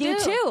 I do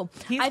too.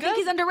 I think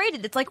he's good.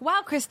 underrated. It's like,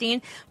 wow,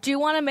 Christine, do you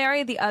want to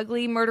marry the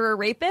ugly murderer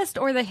rapist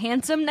or the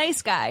handsome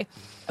nice guy?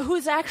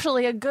 Who's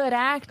actually a good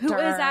actor. Who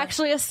is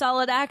actually a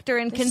solid actor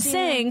and can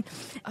sing.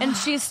 And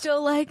she's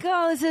still like,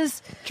 oh, this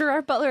is...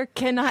 Gerard Butler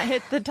cannot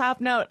hit the top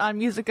note on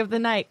Music of the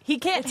Night. He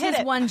can't hit his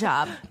it. one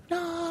job.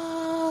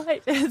 No,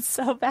 it's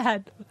so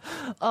bad.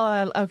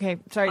 Oh, okay.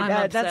 Sorry.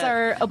 I'm That's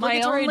our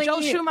obligatory only-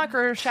 Joel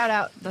Schumacher shout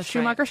out. That's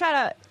Schumacher shout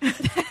out.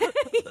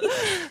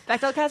 Back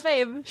to the cast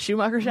fave.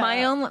 Schumacher shout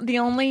out. The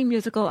only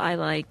musical I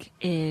like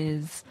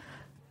is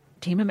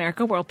Team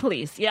America World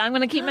Police. Yeah, I'm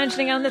going to keep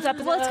mentioning it on this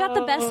episode. Well, it's got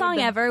the best song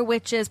ever,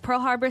 which is Pearl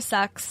Harbor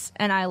Sucks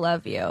and I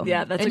Love You.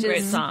 Yeah, that's a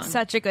great song.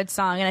 Such a good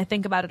song, and I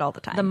think about it all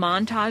the time. The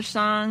montage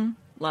song,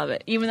 love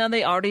it. Even though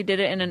they already did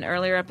it in an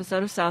earlier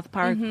episode of South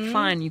Park,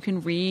 fine. You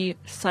can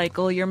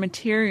recycle your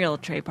material,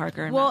 Trey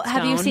Parker and Matt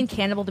have you Stone. seen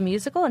Cannibal the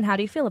Musical, and how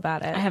do you feel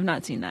about it? I have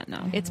not seen that, no.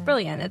 It's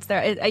brilliant. It's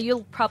there.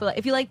 You'll probably,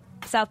 if you like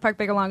South Park,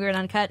 Bigger, Longer, and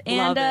Uncut,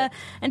 Love it.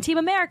 and Team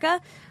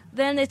America,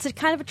 then it's a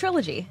kind of a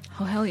trilogy.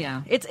 Oh, hell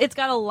yeah. It's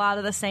got a lot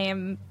of the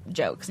same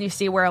jokes, and you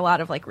see where a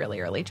lot of like really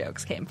early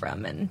jokes came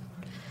from, and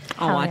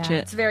I'll watch it.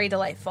 it's very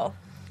delightful.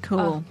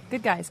 Cool.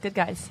 Good guys. Good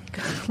guys.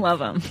 Love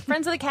them.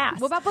 Friends of the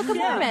cast. What about Book of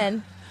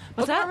Mormon?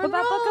 What's that? What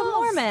about Book of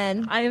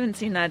Mormon? I haven't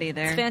seen that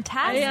either. It's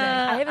fantastic.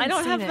 I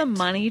don't have seen the it.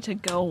 money to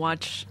go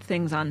watch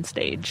things on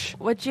stage.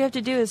 What you have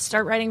to do is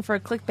start writing for a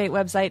clickbait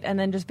website and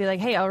then just be like,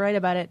 hey, I'll write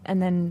about it.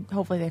 And then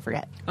hopefully they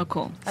forget. Oh,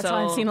 cool. That's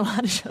why I've seen a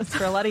lot of shows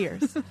for a lot of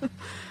years.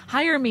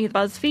 Hire me,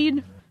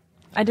 BuzzFeed.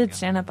 I did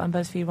stand up on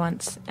BuzzFeed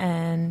once,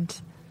 and,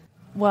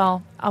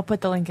 well, I'll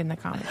put the link in the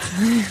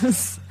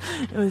comments.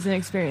 It was an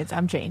experience.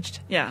 I'm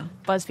changed. Yeah.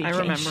 BuzzFeed I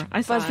changed. remember. I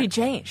saw BuzzFeed it.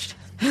 changed.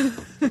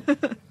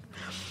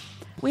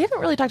 We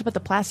haven't really talked about the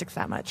plastics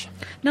that much.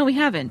 No, we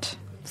haven't.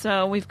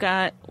 So we've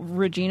got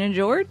Regina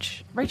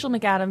George. Rachel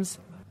McAdams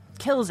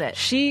kills it.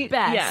 She,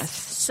 Best. yes.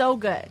 So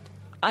good.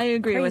 I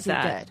agree with Crazy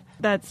that. good.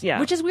 That's, yeah.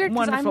 Which is weird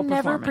because wonderful I'm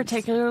never performance.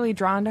 particularly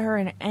drawn to her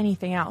in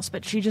anything else,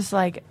 but she just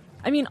like,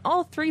 I mean,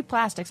 all three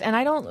plastics, and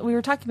we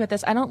were talking about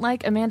this, I don't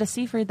like Amanda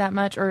Seyfried that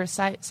much, or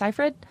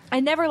Seyfried. I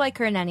never like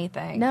her in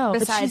anything. No,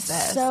 besides but she's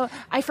this. so,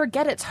 I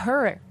forget it's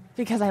her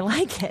because I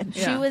like it.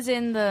 She was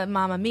in the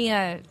Mamma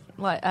Mia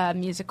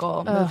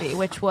musical movie,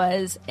 which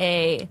was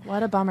a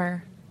What a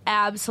bummer.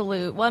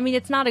 absolute. Well, I mean,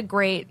 it's not a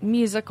great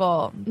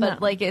musical, but No.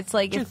 like it's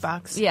like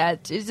Jukebox.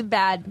 it's a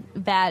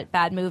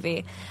bad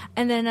movie.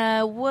 And then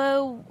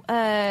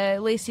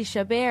Lacey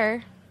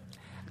Chabert,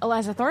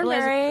 Eliza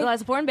Thornberry.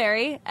 Eliza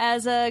Thornberry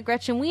as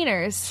Gretchen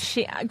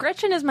Wieners.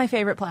 Gretchen is my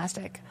favorite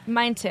plastic.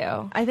 Mine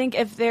too. I think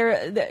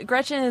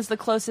Gretchen is the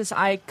closest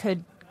I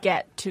could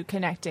get to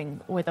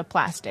connecting with a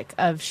plastic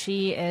of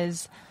she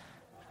is.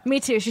 Me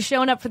too. She's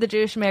showing up for the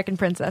Jewish American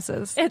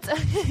princesses. It's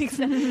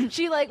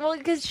she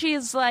because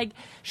she's like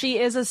she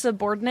is a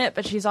subordinate,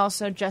 but she's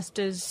also just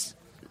as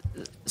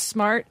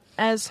smart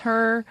as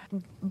her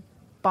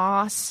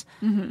boss,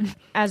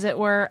 as it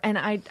were. And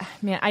I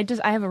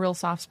have a real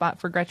soft spot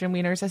for Gretchen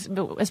Wieners,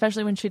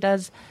 especially when she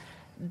does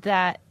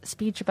that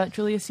speech about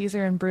Julius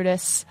Caesar and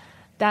Brutus.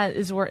 That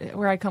is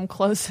where I come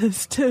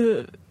closest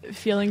to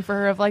feeling for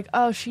her of like,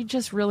 oh, she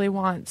just really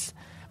wants.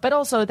 But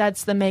also,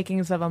 that's the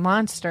makings of a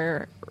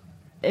monster.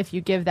 If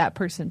you give that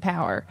person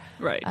power,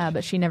 Right.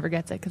 But she never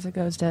gets it because it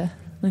goes to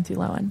Lindsay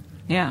Lohan.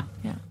 Yeah.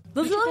 Yeah,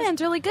 Lindsay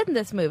Lohan's really good in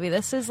this movie.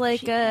 This is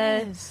like She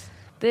is.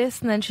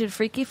 this, and then she did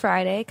Freaky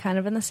Friday, kind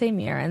of in the same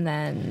year, and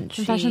then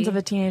Confessions of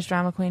a Teenage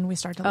Drama Queen, we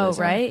start to lose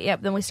her. Oh, right?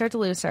 Yep, then we start to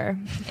lose her.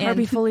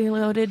 Barbie Fully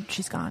Loaded,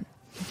 she's gone.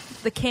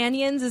 The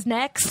Canyons is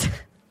next.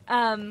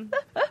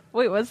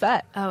 Wait, what's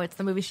that? Oh, it's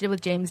the movie she did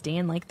with James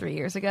Dean like 3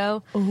 years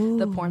ago. Ooh.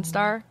 The porn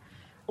star.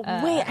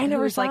 Wait, I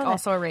never saw like that.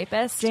 Also a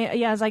rapist.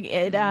 Yeah, I was like,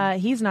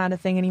 he's not a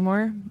thing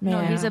anymore. No,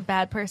 he's a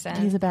bad person.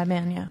 He's a bad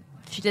man, yeah.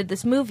 She did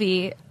this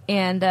movie,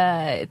 and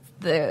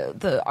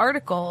the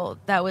article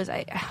that was,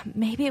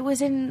 maybe it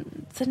was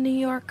in the New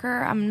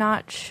Yorker, I'm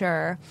not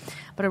sure,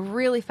 but a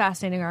really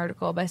fascinating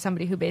article by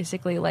somebody who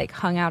basically like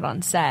hung out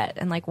on set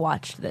and like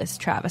watched this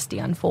travesty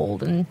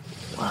unfold. And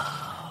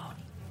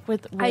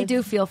I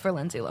do feel for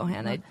Lindsay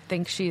Lohan. I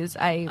think she's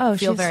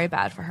feel very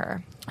bad for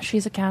her.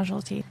 She's a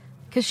casualty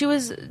because she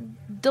was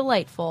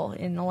delightful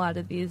in a lot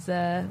of these.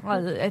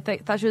 I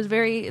thought she was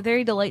very,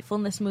 very delightful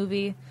in this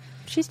movie.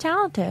 She's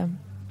talented.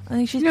 I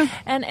think she's,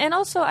 and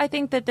also I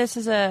think that this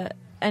is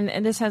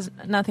and this has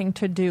nothing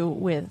to do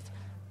with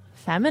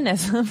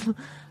feminism.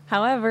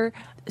 However,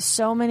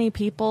 so many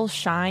people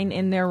shine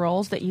in their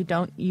roles that you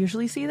don't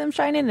usually see them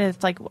shine in. And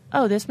it's like,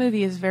 oh, this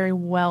movie is very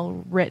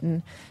well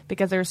written,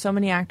 because there are so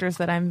many actors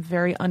that I'm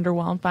very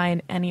underwhelmed by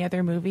in any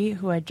other movie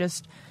who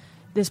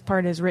this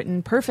part is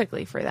written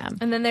perfectly for them.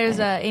 And then there's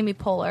Amy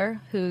Poehler,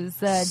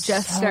 who's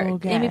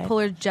Amy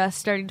Poehler just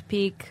started to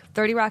peak.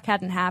 30 Rock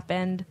hadn't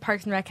happened.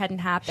 Parks and Rec hadn't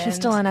happened. She's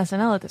still on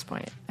SNL at this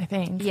point, I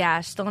think. Yeah,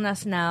 she's still on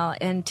SNL.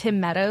 And Tim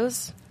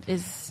Meadows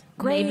is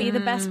maybe the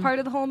best part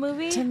of the whole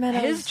movie. Tim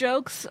Meadows. His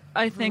jokes,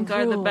 I think,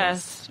 are the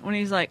best. When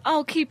he's like,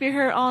 I'll keep you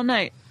here all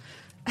night.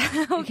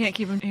 You can't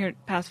keep him here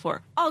past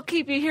 4. I'll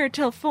keep you here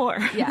till 4.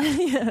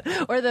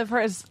 Yeah. Or the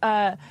first,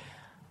 I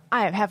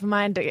have half a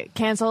mind to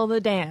cancel the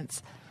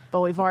dance,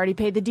 but we've already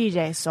paid the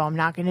DJ, so I'm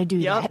not going to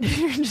do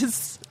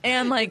that.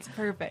 And like,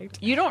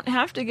 perfect. You don't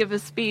have to give a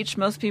speech.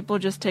 Most people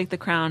just take the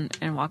crown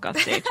and walk off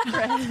stage.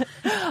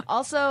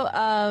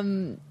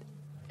 Also,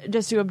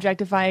 just to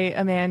objectify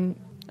a man,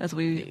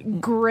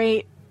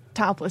 great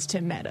topless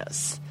Tim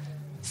Meadows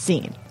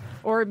scene.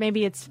 Or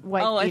maybe it's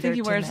white. Oh, I think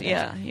he Tim wears.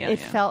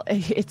 Meadows.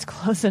 It's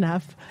close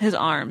enough. His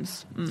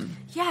arms.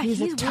 Yeah, he's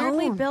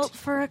weirdly built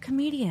for a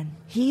comedian.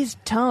 He's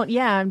toned.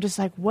 Yeah, I'm just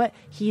like, what?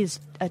 He's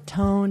a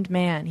toned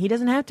man. He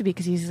doesn't have to be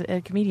because he's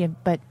a comedian,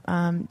 but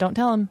don't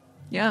tell him.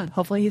 Yeah.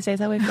 Hopefully he stays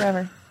that way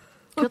forever.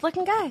 Good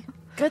looking guy.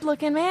 Good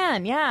looking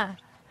man. Yeah.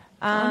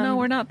 Oh no,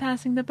 we're not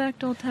passing the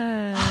Bechdel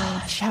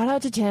test. Shout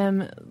out to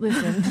Tim.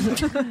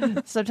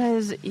 Listen,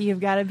 sometimes you've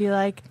got to be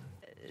like,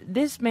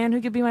 this man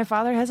who could be my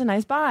father has a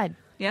nice bod.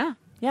 Yeah.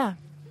 Yeah.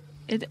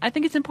 I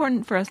think it's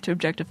important for us to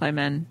objectify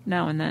men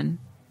now and then.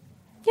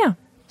 Yeah.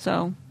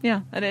 So,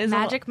 yeah, that is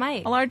Magic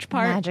Mike. A large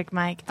part. Magic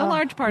Mike. It's a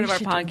large part of our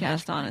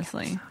podcast,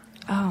 honestly.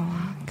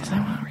 Oh, because I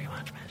want to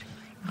rewatch Magic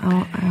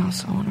Mike. I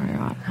also want to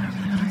rewatch.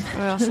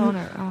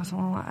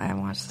 I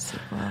watched the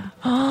sequel.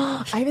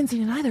 I haven't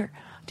seen it either.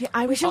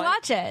 We should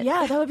watch it.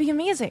 Yeah, that would be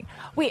amazing.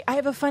 Wait, I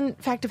have a fun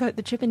fact about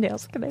the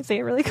Chippendales. Can I say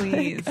it really quick?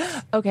 Please.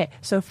 Okay,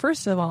 so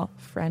first of all,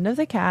 friend of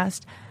the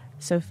cast,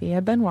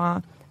 Sophia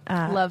Benoit.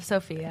 Love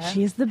Sophia.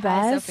 She's the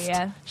best.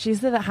 Hi,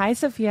 Sophia. Hi,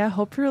 Sophia.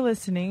 Hope you're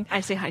listening.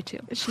 I say hi too.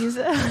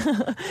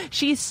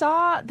 She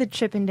saw the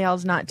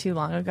Chippendales not too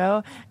long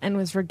ago and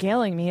was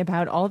regaling me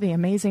about all the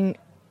amazing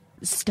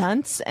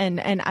stunts,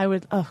 and I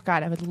would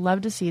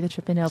love to see the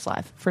Chippendales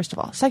live. First of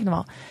all, second of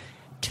all,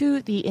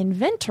 to the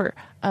inventor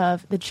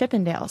of the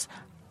Chippendales,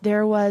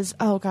 there was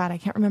I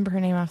can't remember her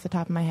name off the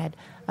top of my head.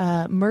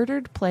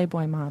 Murdered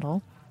Playboy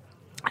model.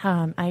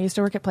 I used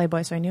to work at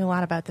Playboy, so I knew a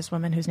lot about this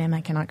woman whose name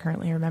I cannot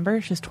currently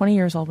remember. She was 20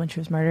 years old when she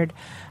was murdered.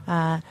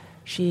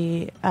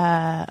 She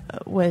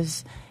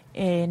was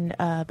in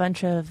a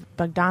bunch of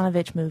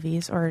Bogdanovich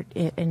movies, or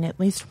in at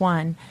least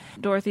one.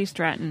 Dorothy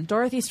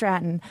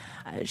Stratton.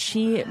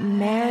 She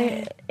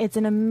married. It's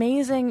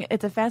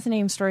a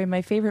fascinating story.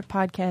 My favorite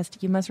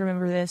podcast, You Must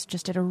Remember This,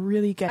 just did a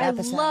really good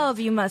episode. I love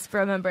You Must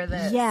Remember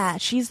This. Yeah,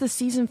 she's the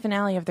season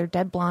finale of their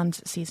Dead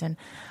Blondes season.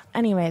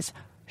 Anyways,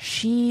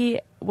 she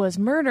was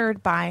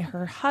murdered by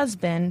her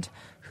husband,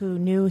 who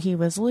knew he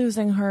was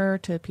losing her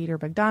to Peter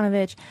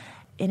Bogdanovich.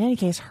 In any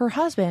case, her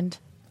husband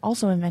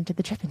also invented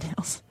the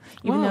Chippendales.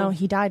 Even though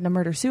he died in a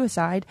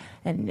murder-suicide,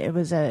 and it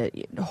was a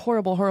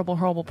horrible, horrible,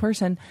 horrible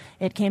person,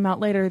 it came out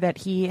later that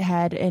he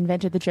had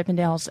invented the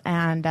Chippendales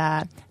and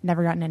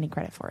never gotten any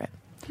credit for it.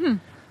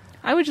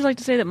 I would just like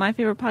to say that my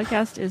favorite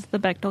podcast is the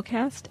Bechdel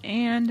Cast,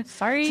 and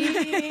sorry,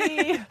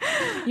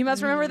 You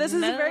Must Remember This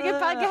is a very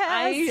good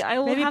podcast. I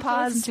will maybe have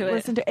pause to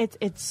listen to it.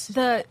 It's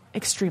the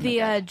extremely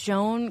good.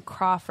 Joan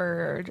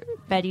Crawford,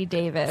 Betty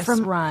Davis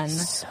run.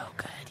 So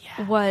good.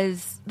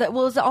 Was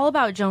all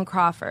about Joan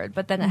Crawford,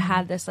 but then it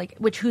had this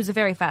who's a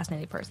very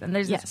fascinating person.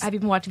 There's have you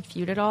been watching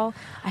Feud at all?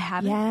 I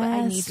haven't, but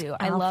I need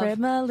to. Alfred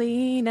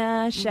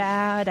Molina,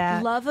 shout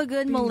out. Love a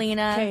good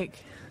Molina.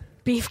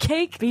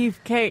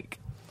 Beefcake.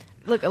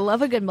 Look, I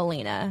love a good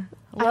Molina.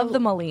 Love the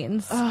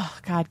Molines. Oh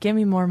God, give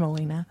me more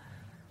Molina.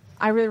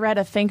 I read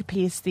a think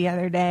piece the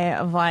other day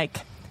of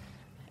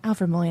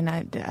Alfred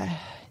Molina.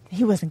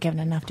 He wasn't given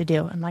enough to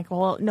do. I'm like,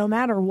 well, no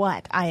matter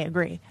what, I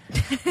agree.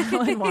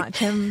 I watch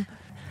him.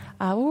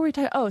 What were we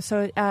talking? Oh,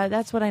 so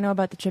that's what I know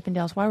about the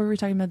Chippendales. Why were we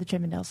talking about the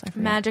Chippendales? I forget.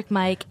 Magic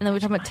Mike, and then we were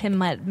talking about Tim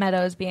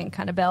Meadows being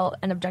kind of built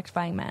and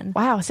objectifying men.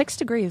 Wow, 6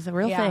 Degrees, a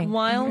real thing.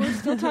 While we're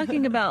still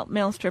talking about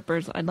male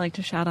strippers, I'd like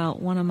to shout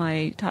out one of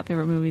my top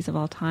favorite movies of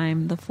all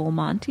time, The Full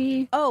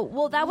Monty. Oh,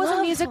 well, that was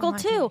a musical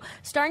too,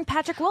 starring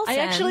Patrick Wilson. I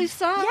actually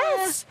saw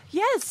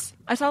Yes.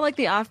 I saw like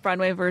the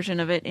off-Broadway version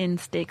of it in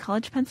State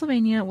College,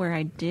 Pennsylvania, where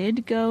I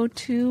did go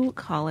to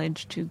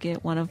college to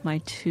get one of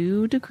my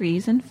 2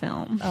 degrees in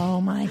film.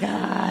 Oh my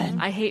God.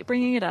 I hate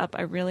bringing it up.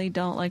 I really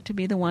don't like to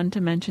be the one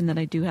to mention that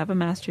I do have a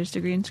master's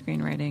degree in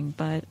screenwriting,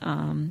 but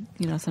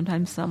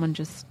sometimes someone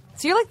just...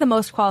 So you're like the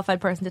most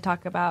qualified person to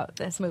talk about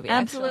this movie.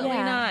 Absolutely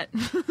not.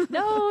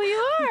 No,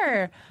 you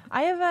are.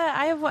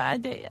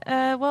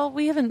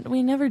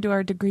 We never do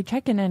our degree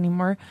check-in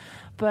anymore,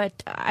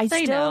 but I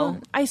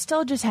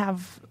still just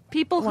have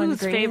people whose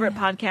degree. favorite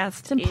podcast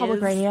It's in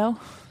public radio.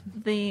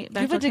 The you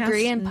have a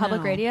degree in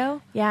public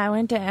radio? Yeah, I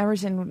went to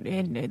Emerson,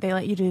 and they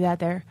let you do that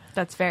there.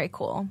 That's very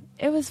cool.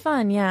 It was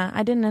fun, yeah.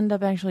 I didn't end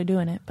up actually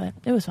doing it, but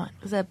it was fun.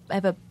 I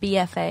have a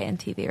BFA in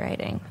TV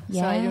writing.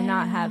 Yeah. So I do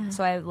not have,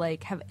 so I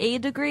have a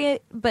degree,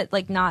 but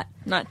like not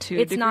 2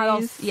 it's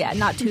degrees.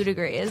 Not 2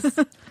 degrees.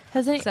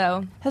 Has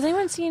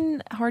anyone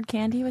seen Hard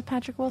Candy with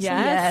Patrick Wilson?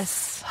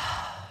 Yes.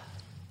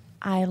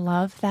 I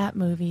love that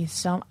movie.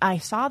 I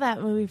saw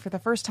that movie for the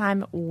first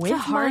time with it's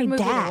a hard my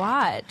movie dad. to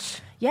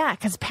watch. Yeah,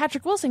 because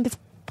Patrick Wilson gets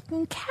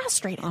fucking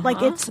castrated. Uh-huh. Like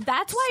that's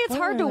why it's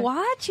hard to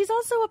watch. He's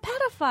also a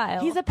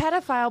pedophile. He's a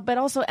pedophile, but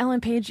also Ellen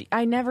Page.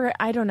 I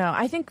don't know.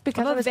 I think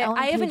because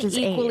I have an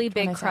equally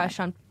big crush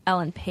on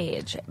Ellen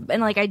Page,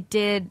 and like I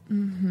did,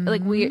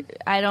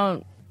 I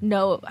don't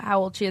know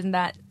how old she is in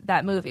that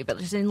movie, but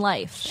just in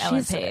life,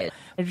 Ellen Page.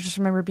 I just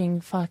remember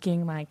being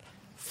fucking like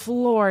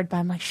floored by.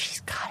 I'm like,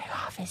 she's cutting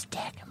off his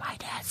dick, and my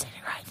dad's sitting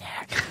right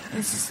there.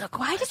 This is so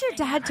cool. Why did your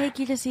dad take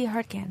you to see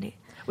Hard Candy?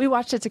 We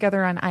watched it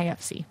together on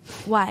IFC.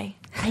 Why?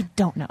 I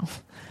don't know.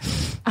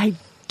 I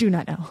do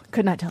not know.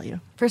 Could not tell you.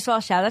 First of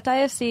all, shout out to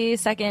IFC.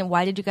 Second,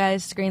 why did you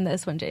guys screen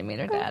this when Jamie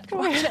and her dad could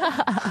watch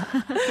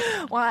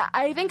it? Well,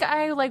 I think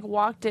I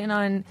walked in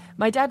on...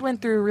 My dad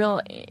went through a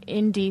real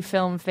indie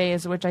film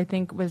phase, which I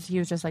think he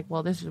was just like,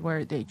 well, this is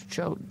where they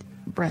showed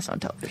breasts on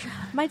television.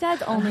 My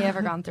dad's only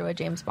ever gone through a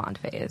James Bond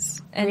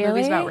phase and really?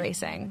 movies about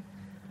racing.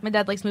 My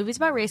dad likes movies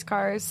about race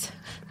cars.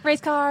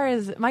 Race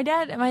cars. My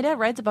dad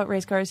writes about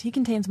race cars. He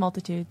contains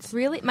multitudes.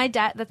 Really?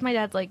 That's my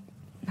dad's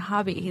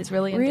hobby. He's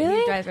really into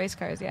he drives race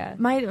cars, yeah.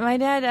 My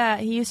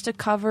dad he used to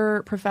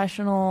cover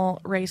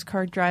professional race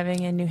car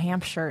driving in New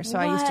Hampshire, so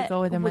I used to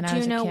go with him when I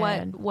was a kid. Do you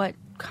know what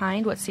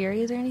kind, what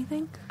series or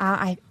anything?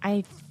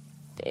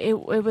 It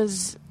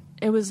was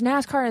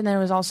NASCAR, and then it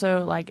was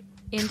also like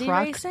Indy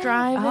truck racing?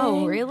 driving.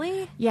 Oh,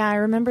 really? Yeah, I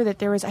remember that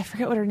there was, I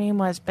forget what her name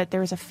was, but there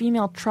was a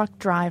female truck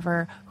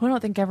driver who I don't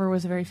think ever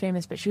was very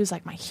famous, but she was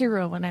like my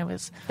hero when I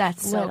was little.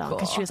 So cool.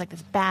 Because she was like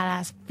this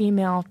badass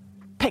female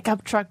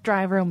pickup truck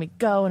driver, and we'd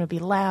go, and it'd be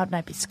loud, and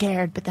I'd be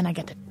scared, but then I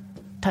get to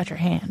touch her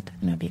hand,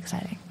 and it'd be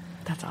exciting.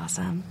 That's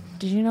awesome.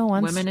 Did you know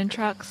once women in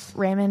trucks?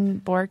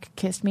 Raymond Bork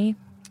kissed me?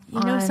 You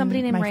know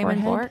somebody named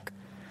Raymond Bork?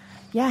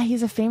 Yeah,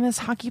 he's a famous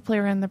hockey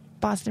player in the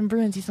Boston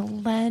Bruins. He's a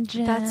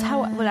legend. That's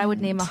what I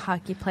would name a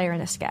hockey player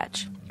in a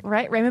sketch.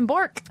 Right? Raymond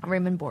Bork.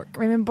 Raymond Bork.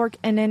 Raymond Bork.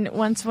 And then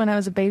once when I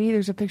was a baby,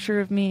 there's a picture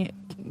of me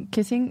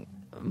kissing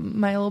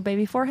my little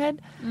baby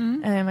forehead.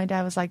 Mm-hmm. And my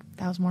dad was like,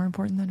 that was more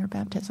important than her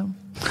baptism.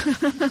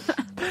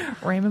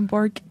 Raymond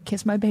Bork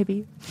kissed my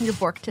baby. Your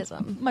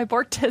Borktism. My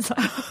Borktism.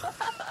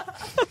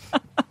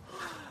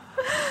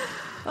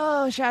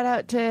 Oh, shout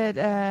out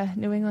to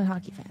New England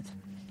hockey fans.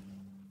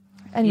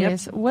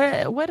 Anyways,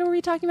 what are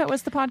we talking about?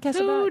 What's the podcast about?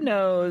 Who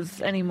knows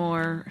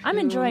anymore? I'm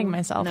enjoying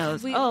myself.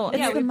 Knows? We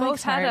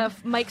both had a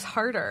Mike's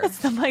Harder. It's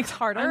the Mike's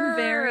Harder. I'm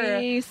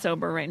very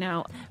sober right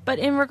now. But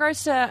in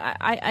regards to,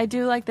 I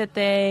do like that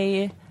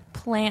they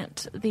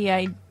plant the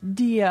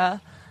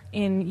idea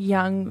in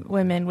young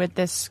women with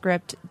this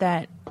script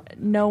that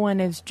no one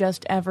is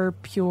just ever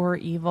pure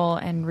evil,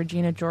 and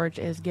Regina George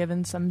is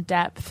given some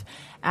depth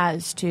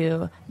as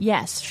to,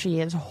 yes, she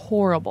is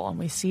horrible, and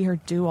we see her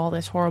do all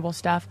this horrible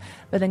stuff,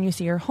 but then you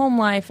see her home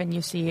life, and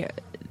you see,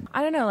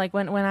 I don't know, like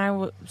when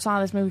I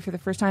saw this movie for the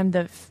first time,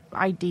 the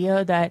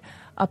idea that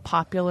a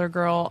popular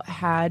girl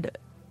had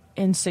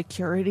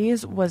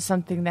insecurities was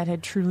something that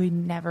had truly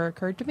never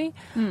occurred to me.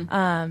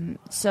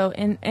 So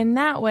in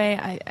that way,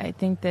 I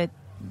think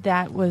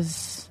that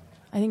was,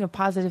 I think, a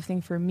positive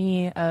thing for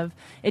me. Of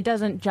it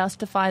doesn't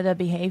justify the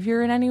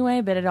behavior in any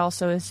way, but it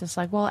also is just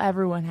like, well,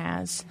 everyone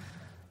has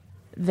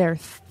their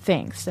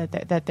things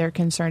that they're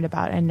concerned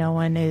about, and no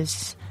one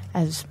is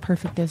as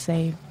perfect as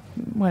they,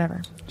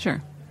 whatever.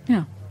 Sure.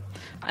 Yeah.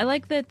 I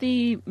like that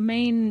the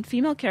main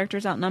female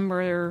characters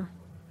outnumber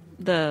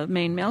the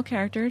main male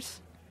characters.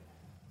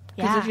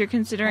 Because if you're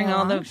considering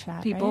all the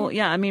people, right?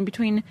 Yeah, I mean,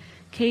 between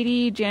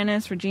Katie,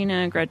 Janice,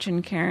 Regina,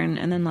 Gretchen, Karen,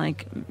 and then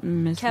like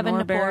Miss Kevin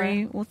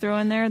Norbury we'll throw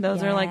in there.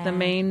 Those are like the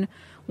main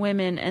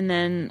women, and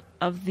then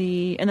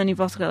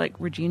you've also got like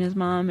Regina's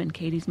mom and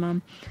Katie's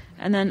mom.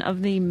 And then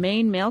of the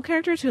main male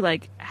characters who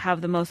like have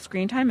the most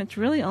screen time, it's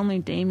really only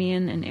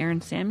Damien and Aaron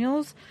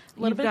Samuels. A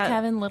little bit of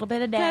Kevin, a little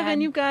bit of Dad.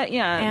 Kevin, you've got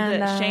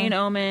and Shane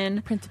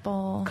Omen,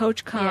 principal,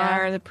 Coach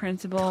Carr, the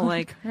principal,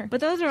 like. But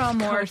those are all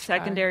more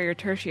secondary or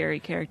tertiary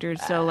characters.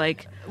 So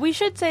like, we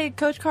should say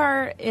Coach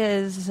Carr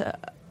is.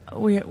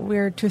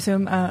 We're to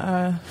assume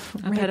a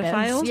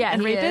pedophile,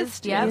 and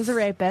rapist. Yeah, he's a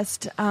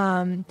rapist,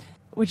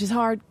 which is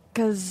hard.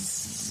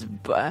 Because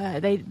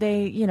they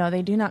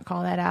do not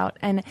call that out,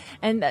 and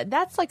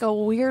that's like a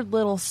weird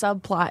little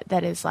subplot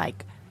that is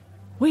like,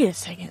 wait a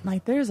second,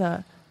 like there's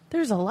a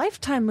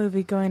Lifetime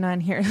movie going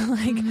on here,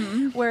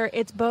 like where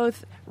it's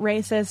both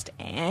racist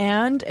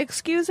and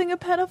excusing a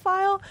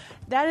pedophile.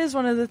 That is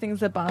one of the things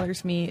that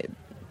bothers me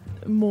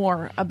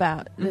more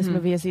about this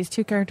movie is these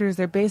two characters.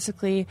 They're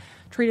basically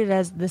treated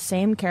as the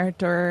same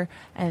character,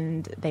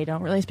 and they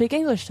don't really speak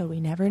English, so we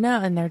never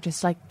know, and they're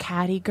just like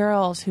catty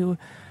girls who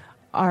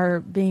are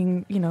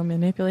being,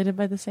 manipulated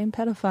by the same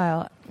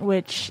pedophile,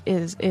 which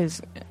is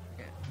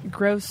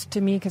gross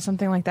to me because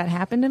something like that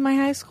happened in my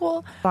high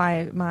school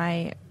by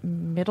my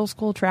middle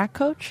school track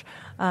coach.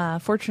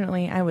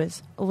 Fortunately, I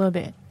was a little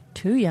bit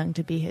too young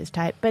to be his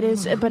type, but we had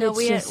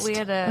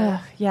somebody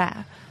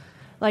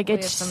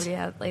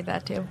like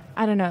that too.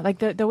 I don't know, like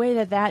the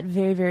way that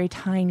very, very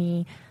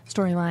tiny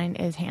storyline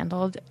is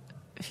handled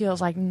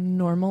feels like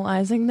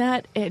normalizing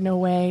that in a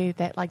way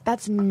that like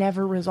that's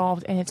never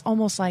resolved, and it's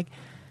almost like,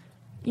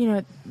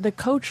 the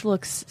coach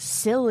looks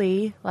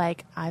silly,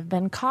 like I've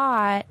been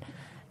caught,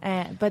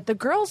 but the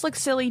girls look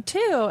silly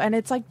too, and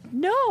it's like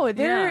no,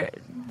 they're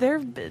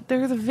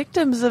the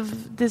victims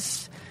of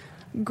this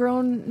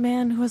grown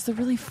man who has the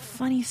really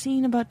funny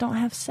scene about don't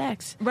have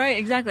sex. Right,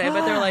 exactly.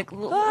 But they're like,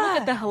 look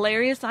at the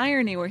hilarious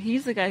irony where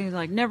he's the guy who's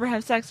like, never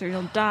have sex or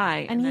you'll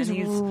die, and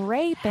he's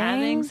raping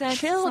having sex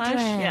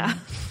children.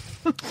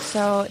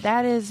 So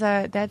that is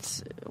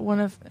that's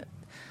one of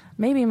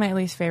maybe my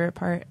least favorite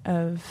part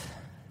of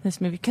this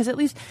movie, because at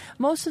least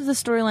most of the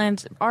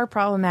storylines are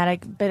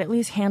problematic, but at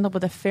least handled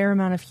with a fair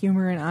amount of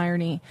humor and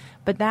irony.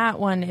 But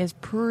that one is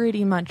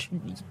pretty much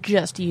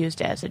just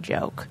used as a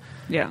joke.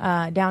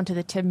 Yeah. Down to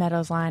the Tim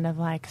Meadows line of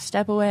like,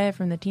 step away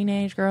from the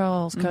teenage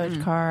girls,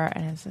 Coach Carr,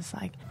 and it's just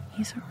like,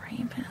 he's a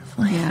rapist.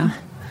 Like, yeah.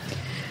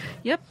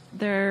 Yep,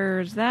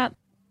 there's that.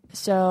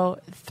 So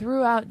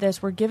throughout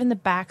this, we're given the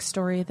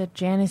backstory that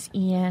Janice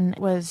Ian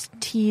was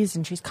teased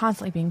and she's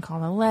constantly being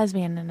called a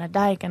lesbian and a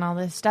dyke and all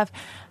this stuff.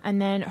 And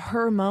then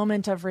her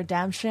moment of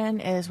redemption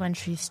is when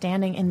she's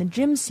standing in the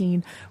gym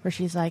scene where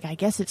she's like, I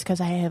guess it's because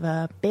I have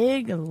a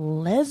big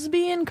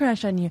lesbian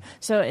crush on you.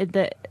 So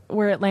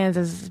where it lands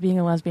as being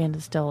a lesbian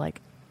is still like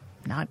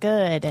not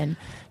good. And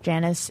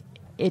Janice,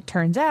 it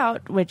turns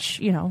out, which,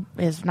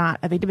 is not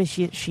a big deal,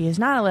 she is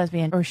not a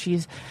lesbian, or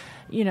she's,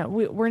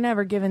 we're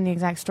never given the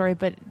exact story,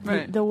 but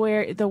right. the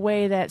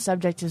way that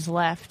subject is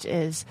left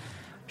is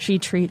she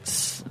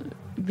treats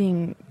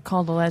being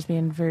called a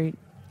lesbian very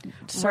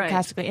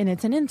sarcastically, and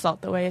it's an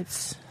insult the way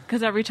it's.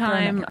 Because every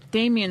time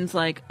Damien's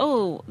like,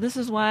 oh, this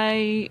is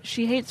why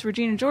she hates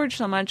Regina George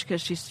so much,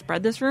 because she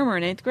spread this rumor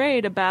in 8th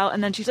grade about,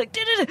 and then she's like,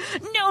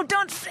 no,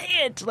 don't say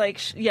it. Like,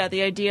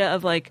 the idea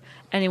of like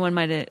anyone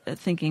might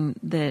thinking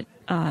that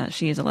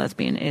she is a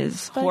lesbian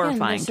is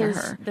horrifying to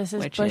her. This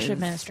is Bush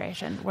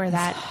administration, where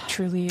that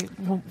truly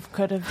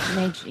could have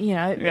made,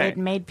 it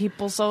made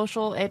people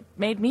social. It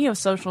made me a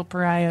social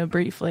pariah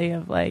briefly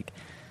of like,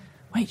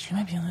 wait, she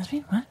might be a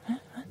lesbian? What?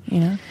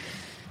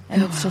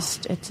 And it's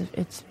just, it's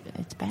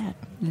bad.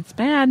 It's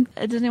bad.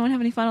 Does anyone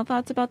have any final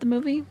thoughts about the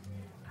movie?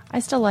 I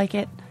still like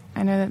it.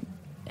 I know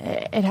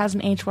that it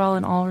hasn't aged well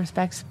in all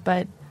respects,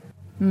 but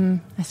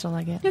I still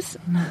like it. It's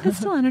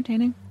still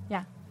entertaining.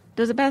 Yeah.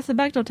 Does it pass the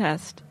Bechdel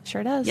test?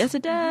 Sure does. Yes,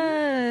 it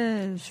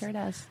does. Sure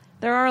does.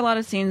 There are a lot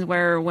of scenes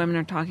where women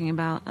are talking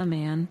about a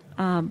man,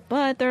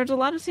 but there's a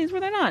lot of scenes where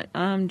they're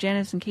not.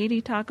 Janice and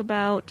Katie talk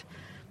about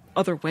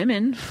other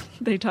women.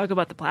 They talk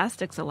about the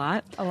Plastics a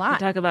lot. They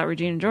talk about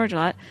Regina George a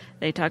lot.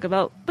 They talk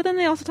about, but then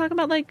they also talk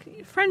about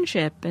like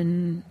friendship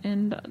and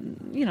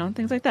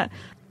things like that.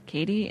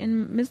 Katie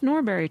and Ms.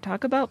 Norbury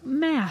talk about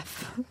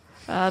math.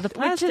 The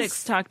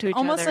Plastics talk to each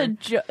other.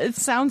 It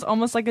sounds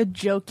almost like a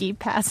jokey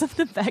pass of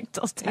the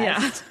Bechdel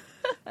test.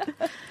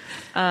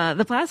 Yeah.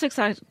 The Plastics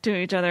talk to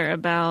each other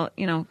about,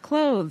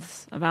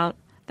 clothes, about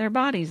their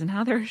bodies and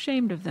how they're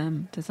ashamed of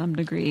them to some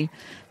degree,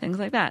 things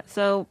like that.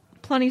 So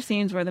plenty of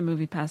scenes where the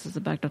movie passes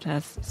the Bechdel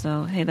test.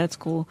 So, hey, that's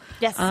cool.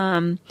 Yes.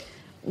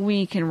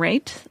 We can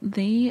rate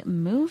the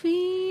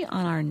movie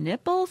on our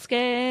nipple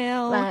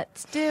scale.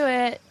 Let's do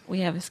it.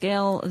 We have a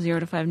scale 0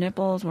 to 5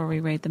 nipples where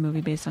we rate the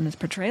movie based on its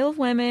portrayal of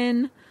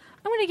women.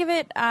 I'm going to give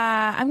it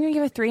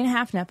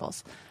 3.5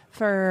 nipples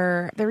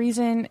for the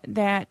reason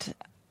that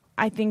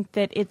I think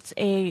that it's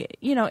it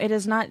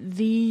is not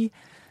the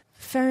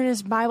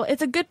feminist Bible.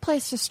 It's a good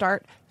place to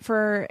start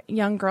for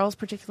young girls,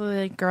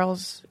 particularly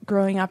girls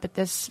growing up at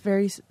this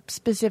very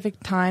specific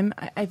time.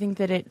 I think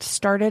that it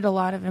started a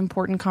lot of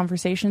important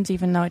conversations,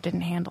 even though it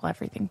didn't handle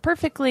everything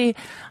perfectly.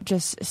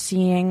 Just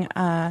seeing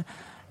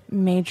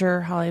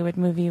major Hollywood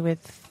movie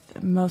with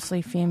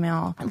mostly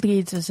female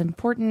leads is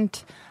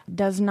important.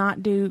 Does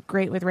not do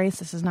great with race.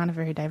 This is not a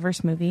very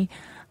diverse movie.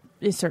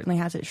 It certainly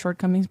has its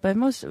shortcomings, but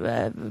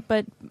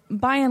but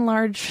by and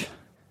large,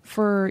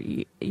 for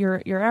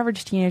your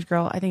average teenage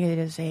girl, I think it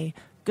is a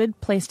good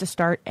place to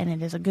start, and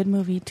it is a good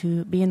movie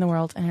to be in the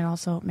world, and it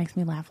also makes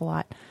me laugh a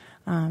lot.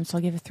 So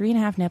I'll give it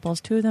 3.5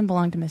 nipples. 2 of them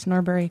belong to Miss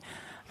Norbury.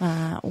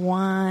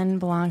 1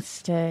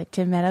 belongs to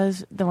Tim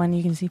Meadows, the one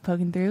you can see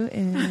poking through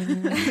in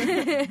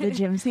the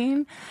gym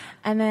scene.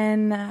 And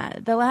then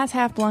the last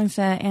half belongs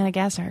to Anna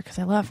Gasteyer because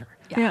I love her.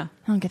 Yeah.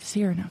 I don't get to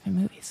see her enough in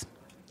movies.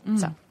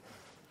 So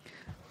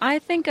I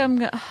think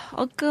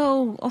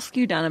I'll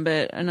skew down a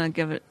bit and I'll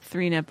give it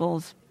 3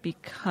 nipples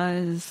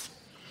because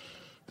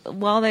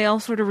while they all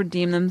sort of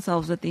redeem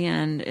themselves at the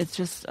end, it's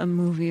just a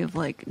movie of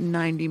like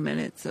 90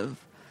 minutes of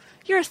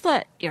you're a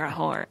slut, you're a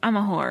whore, I'm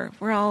a whore,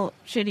 we're all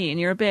shitty, and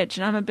you're a bitch,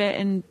 and I'm a bit,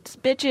 and it's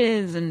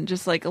bitches, and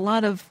just like a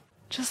lot of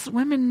just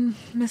women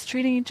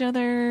mistreating each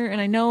other. And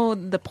I know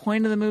the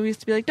point of the movie is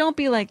to be like, don't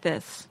be like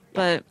this,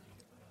 but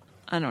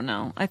I don't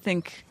know. I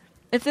think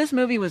if this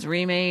movie was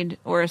remade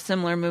or a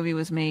similar movie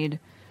was made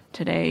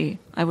today,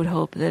 I would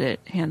hope that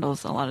it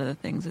handles a lot of the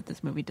things that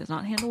this movie does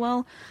not handle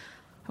well.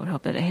 I would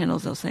hope that it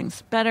handles those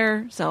things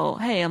better. So,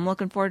 hey, I'm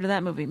looking forward to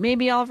that movie.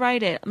 Maybe I'll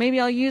write it. Maybe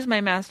I'll use my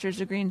master's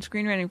degree in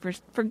screenwriting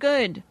for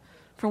good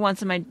for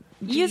once in my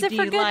use it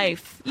for good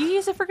life. You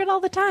use it for good all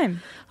the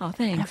time. Oh,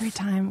 thanks. Every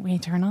time we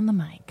turn on the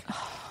mic.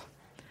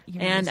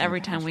 And every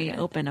time we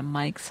open a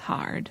Mike's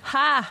Hard.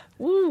 Ha!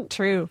 Woo!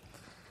 True.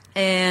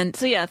 And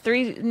so, yeah,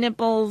 3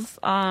 nipples.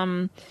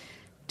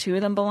 2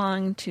 of them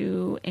belong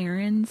to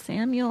Aaron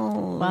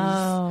Samuels.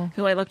 Wow.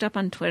 Who I looked up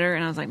on Twitter,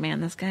 and I was like,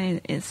 man, this guy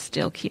is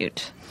still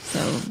cute.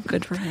 So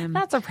good for him.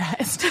 Not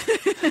surprised.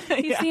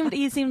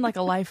 He seemed like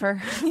a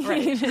lifer.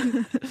 Right.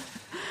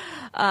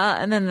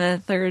 And then the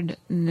 3rd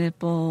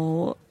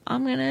nipple,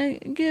 I'm going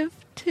to give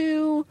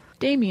to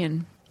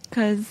Damien.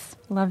 Because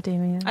love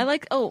Damien. I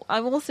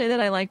will say that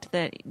I liked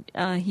that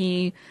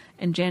he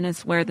and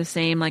Janice wear the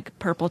same like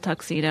purple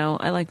tuxedo.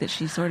 I like that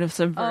she sort of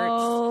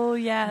subverts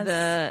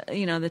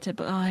the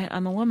typical,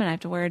 I'm a woman, I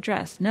have to wear a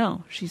dress.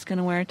 No, she's going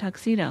to wear a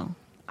tuxedo.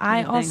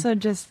 I also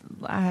just,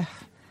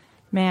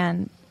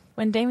 man,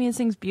 when Damien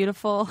sings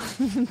Beautiful,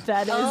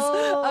 that is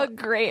a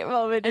great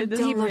moment in this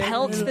he movie.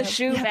 pelts the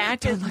shoe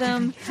back at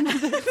them.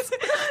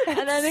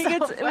 And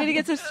then he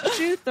gets a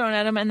shoe thrown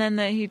at him, and then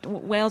he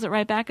wails it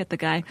right back at the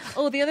guy.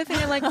 Oh, the other thing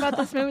I like about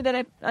this movie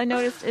that I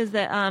noticed is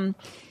that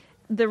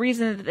the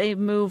reason that they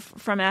move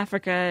from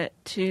Africa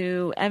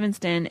to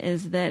Evanston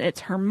is that it's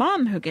her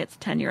mom who gets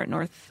tenure at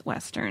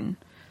Northwestern.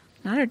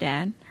 Not her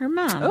dad, her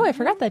mom. Oh, I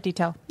forgot that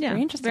detail. Yeah,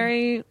 very interesting.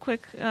 Very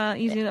quick, easy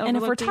to overlook and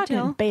if we're detail.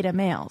 talking beta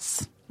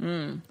males.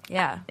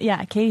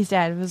 Yeah. Katie's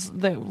dad was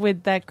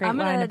with that great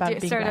line about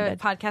being start grounded.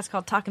 a podcast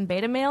called Talking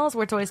Beta Males,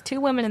 where it's always 2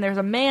 women and there's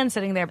a man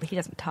sitting there, but he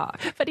doesn't talk.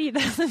 But he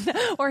doesn't,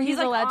 or he's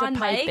like allowed on to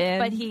pipe mic, in,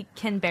 but he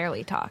can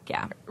barely talk.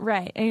 Yeah,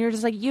 right. And you're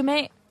just like,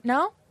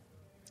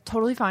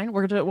 totally fine.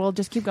 We'll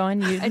just keep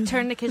going. I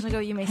turn and occasionally go,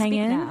 you may hang speak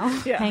in,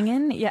 now. Yeah. Hang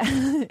in,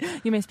 yeah.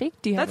 You may speak.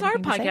 Do you? That's have our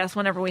anything to say? podcast.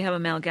 Whenever we have a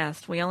male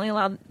guest, we only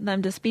allow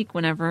them to speak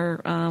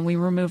whenever we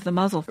remove the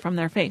muzzle from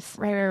their face.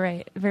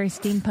 Right. Very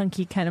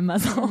steampunky kind of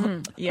muzzle.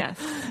 Mm-hmm. Yes.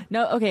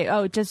 No. Okay.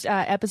 Oh, just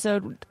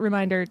episode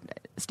reminder.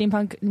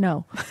 Steampunk.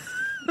 No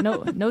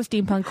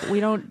steampunk.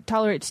 We don't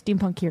tolerate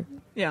steampunk here.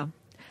 Yeah.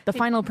 The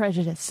final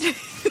prejudice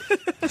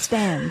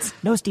stands.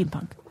 No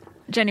steampunk.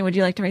 Jenny, would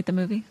you like to rate the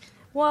movie?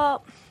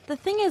 Well, the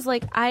thing is,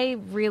 I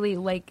really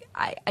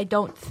I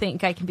don't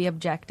think I can be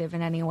objective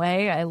in any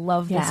way. I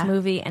love this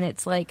movie, and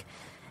it's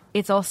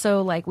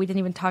also we didn't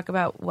even talk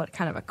about what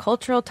kind of a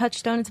cultural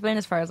touchstone it's been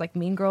as far as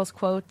Mean Girls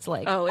quotes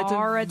it's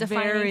are a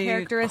defining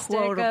characteristic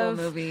of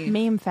movie.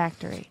 Meme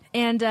factory.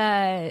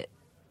 And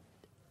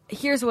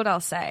here's what I'll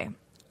say.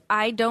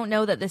 I don't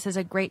know that this is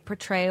a great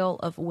portrayal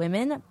of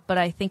women, but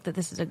I think that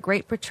this is a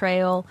great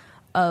portrayal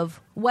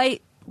of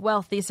white,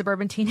 wealthy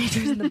suburban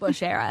teenagers in the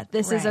Bush era.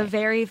 This is a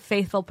very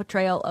faithful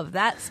portrayal of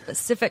that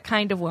specific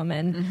kind of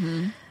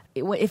woman.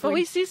 Mm-hmm. But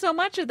we see so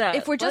much of that.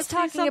 If we're just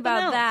talking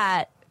about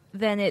that,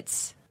 then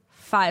it's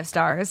 5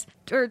 stars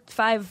or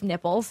 5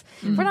 nipples.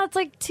 Mm-hmm. For now, it's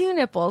 2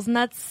 nipples, and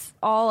that's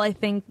all I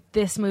think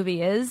this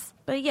movie is.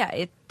 But yeah,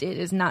 it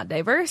is not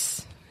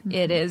diverse. Mm-hmm.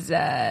 It is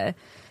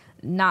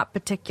not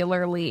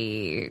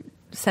particularly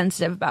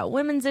sensitive about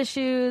women's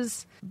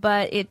issues,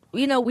 but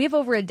we have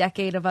over a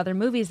decade of other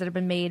movies that have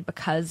been made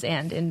because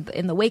and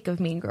in the wake of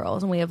Mean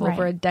Girls, and we have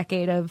over a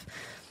decade of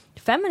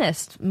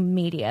feminist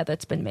media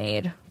that's been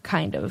made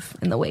kind of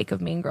in the wake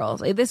of Mean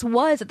Girls. This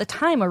was at the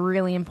time a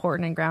really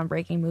important and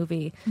groundbreaking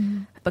movie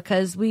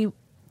because we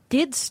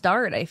did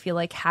start, I feel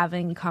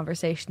having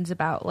conversations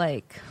about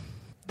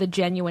the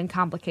genuine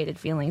complicated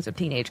feelings of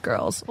teenage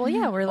girls. Well,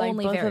 yeah, we're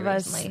only both very of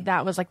us. recently.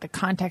 That was the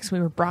context we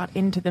were brought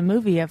into the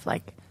movie of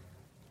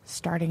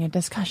starting a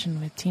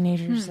discussion with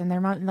teenagers and their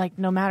mom.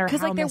 No matter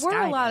how because there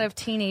were a lot of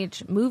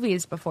teenage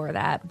movies before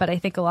that, but I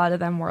think a lot of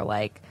them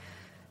were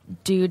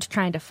dudes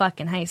trying to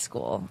fuck in high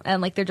school,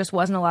 and there just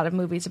wasn't a lot of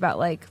movies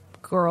about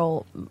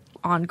girl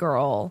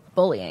on-girl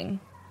bullying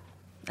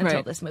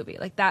until this movie.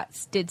 Like,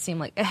 that did seem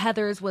like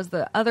Heathers was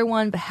the other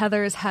one, but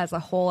Heathers has a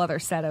whole other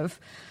set of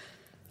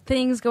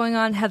things going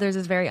on. Heathers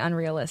is very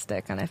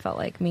unrealistic, and I felt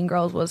like Mean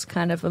Girls was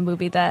kind of a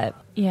movie that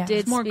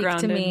did more speak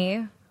grounded to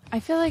me. I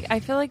feel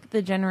like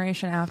the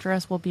generation after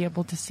us will be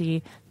able to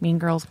see Mean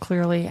Girls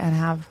clearly and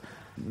have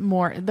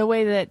more the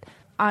way that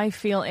I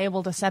feel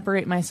able to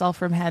separate myself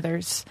from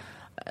Heathers.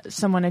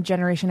 Someone a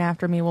generation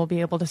after me will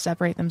be able to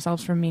separate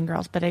themselves from Mean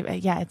Girls, but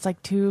it's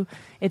like too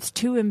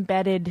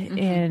embedded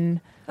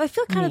in. I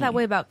feel kind of that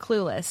way about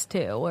Clueless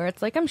too, where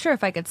it's like I'm sure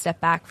if I could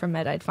step back from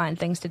it, I'd find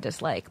things to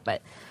dislike,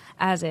 but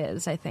as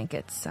is, I think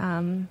it's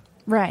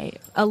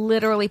a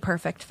literally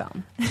perfect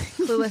film.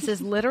 Clueless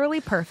is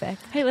literally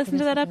perfect. Hey, listen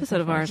to that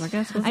episode of ours, I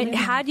guess.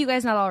 Had you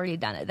guys not already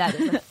done it, that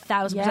is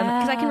 1,000%.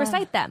 Because I can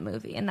recite that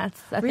movie, and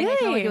that's a thing I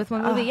can only do with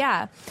one movie.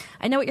 Yeah.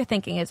 I know what you're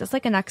thinking. Is it's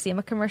like an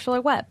Noxema commercial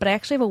or what? But I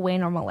actually have a way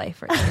normal life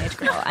for a teenage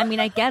girl. I mean,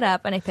 I get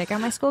up and I pick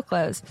out my school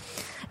clothes.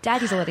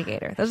 Daddy's a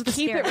litigator. Those are the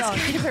Keep it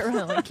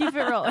rolling. Keep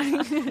it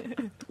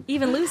rolling.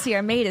 Even Lucy,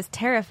 our maid, is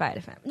terrified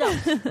of him. No.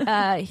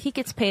 He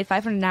gets paid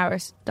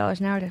 $500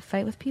 an hour to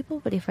fight with people,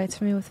 but he fights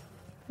for me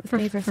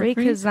for free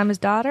because I'm his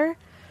daughter.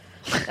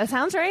 That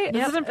sounds right.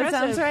 Yep. That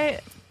sounds right.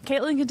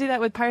 Caitlin can do that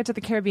with Pirates of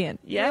the Caribbean.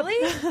 Yep.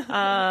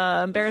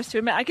 Really? Embarrassed to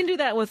admit, I can do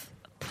that with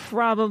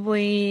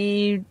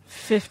probably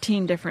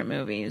 15 different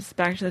movies.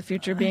 Back to the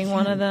Future being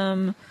one of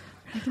them.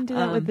 I can do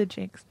that with the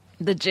Jinx.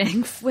 The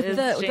Jinx. With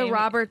the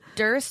Robert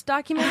Durst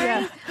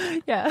documentary?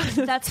 Yeah.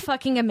 That's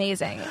fucking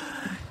amazing.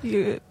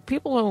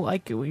 People don't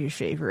like it when you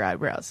shave your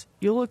eyebrows.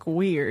 You look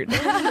weird.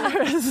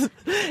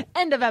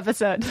 End of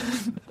episode.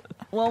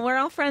 Well, we're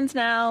all friends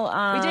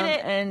now. We did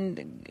it.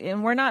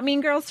 And we're not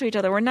mean girls to each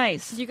other. We're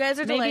nice. You guys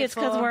are delightful. Maybe it's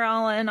because we're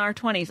all in our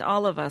 20s.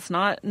 All of us.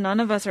 None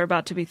of us are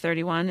about to be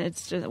 31.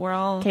 It's just we're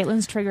all...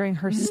 Caitlin's triggering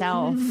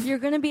herself. You're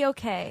going to be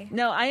okay.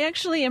 No, I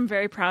actually am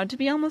very proud to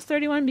be almost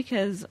 31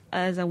 because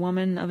as a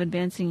woman of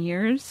advancing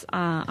years,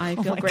 I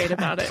feel great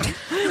about it.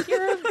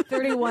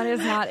 31 is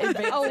not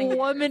advancing. A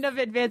woman of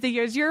advancing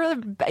years. You're a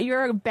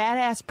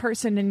badass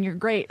person and you're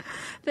great.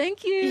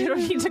 Thank you. You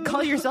don't need to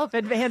call yourself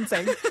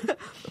advancing.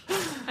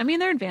 I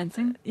mean, they're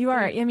advancing. You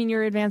are. I mean,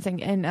 you're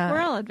advancing, and we're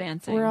all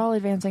advancing. We're all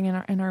advancing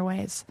in our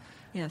ways.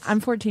 Yes.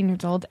 I'm 14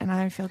 years old, and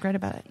I feel great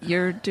about it.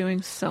 You're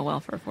doing so well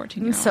for a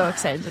 14-year-old. I'm so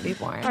excited to be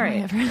born. All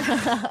right.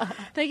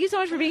 Thank you so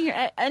much for being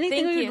here.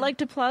 Anything you'd like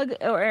to plug,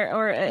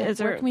 or is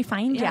there? Where can we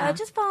find you? Yeah,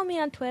 just follow me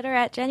on Twitter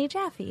at Jenny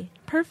Jaffe.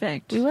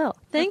 Perfect. We will.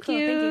 Thank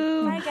you. Thank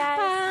you. Bye,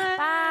 guys.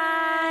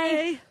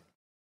 Bye.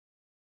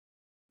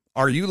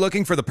 Are you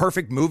looking for the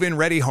perfect move-in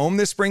ready home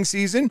this spring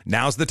season?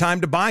 Now's the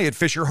time to buy at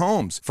Fisher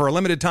Homes. For a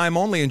limited time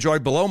only, enjoy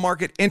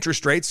below-market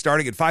interest rates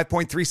starting at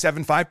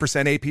 5.375%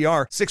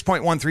 APR,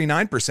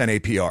 6.139%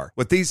 APR.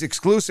 With these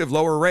exclusive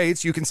lower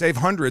rates, you can save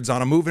hundreds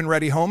on a move-in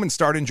ready home and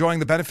start enjoying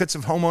the benefits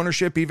of home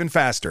ownership even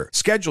faster.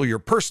 Schedule your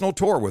personal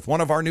tour with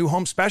one of our new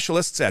home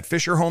specialists at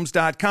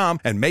FisherHomes.com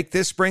and make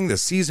this spring the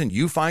season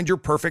you find your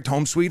perfect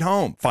home sweet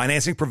home.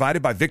 Financing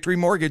provided by Victory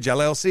Mortgage,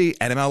 LLC,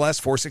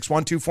 NMLS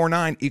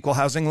 461249, Equal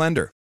Housing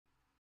Lender.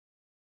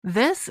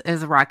 This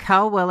is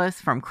Raquel Willis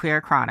from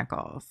Queer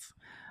Chronicles.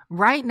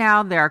 Right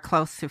now, there are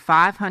close to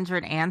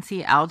 500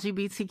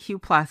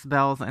 anti-LGBTQ+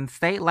 bills in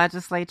state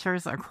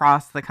legislatures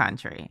across the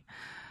country.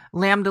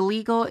 Lambda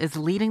Legal is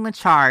leading the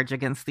charge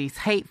against these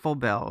hateful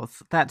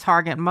bills that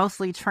target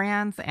mostly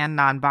trans and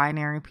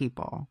non-binary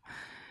people.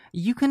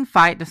 You can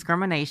fight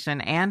discrimination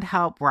and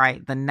help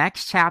write the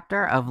next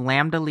chapter of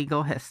Lambda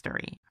Legal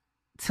history.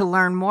 To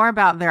learn more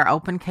about their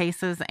open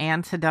cases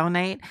and to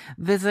donate,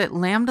 visit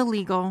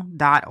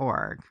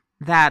lambdalegal.org.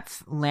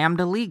 That's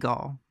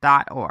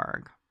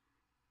lambdalegal.org.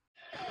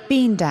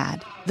 Bean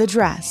Dad, The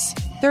Dress,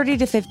 30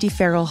 to 50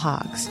 Feral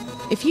Hogs.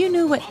 If you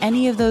knew what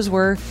any of those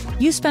were,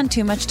 you spend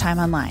too much time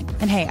online.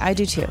 And hey, I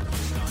do too.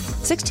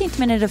 16th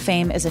Minute of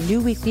Fame is a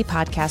new weekly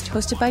podcast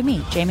hosted by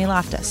me, Jamie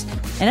Loftus.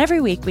 And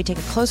every week we take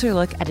a closer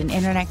look at an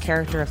internet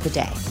character of the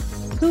day.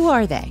 Who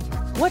are they?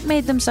 What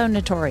made them so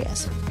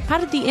notorious? How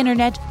did the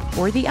internet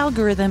or the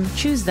algorithm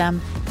choose them?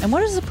 And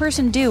what does a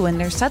person do when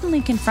they're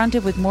suddenly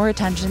confronted with more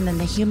attention than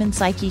the human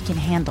psyche can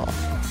handle?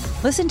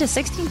 Listen to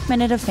 16th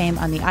Minute of Fame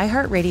on the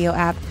iHeartRadio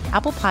app,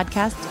 Apple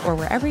Podcasts, or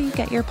wherever you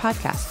get your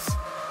podcasts.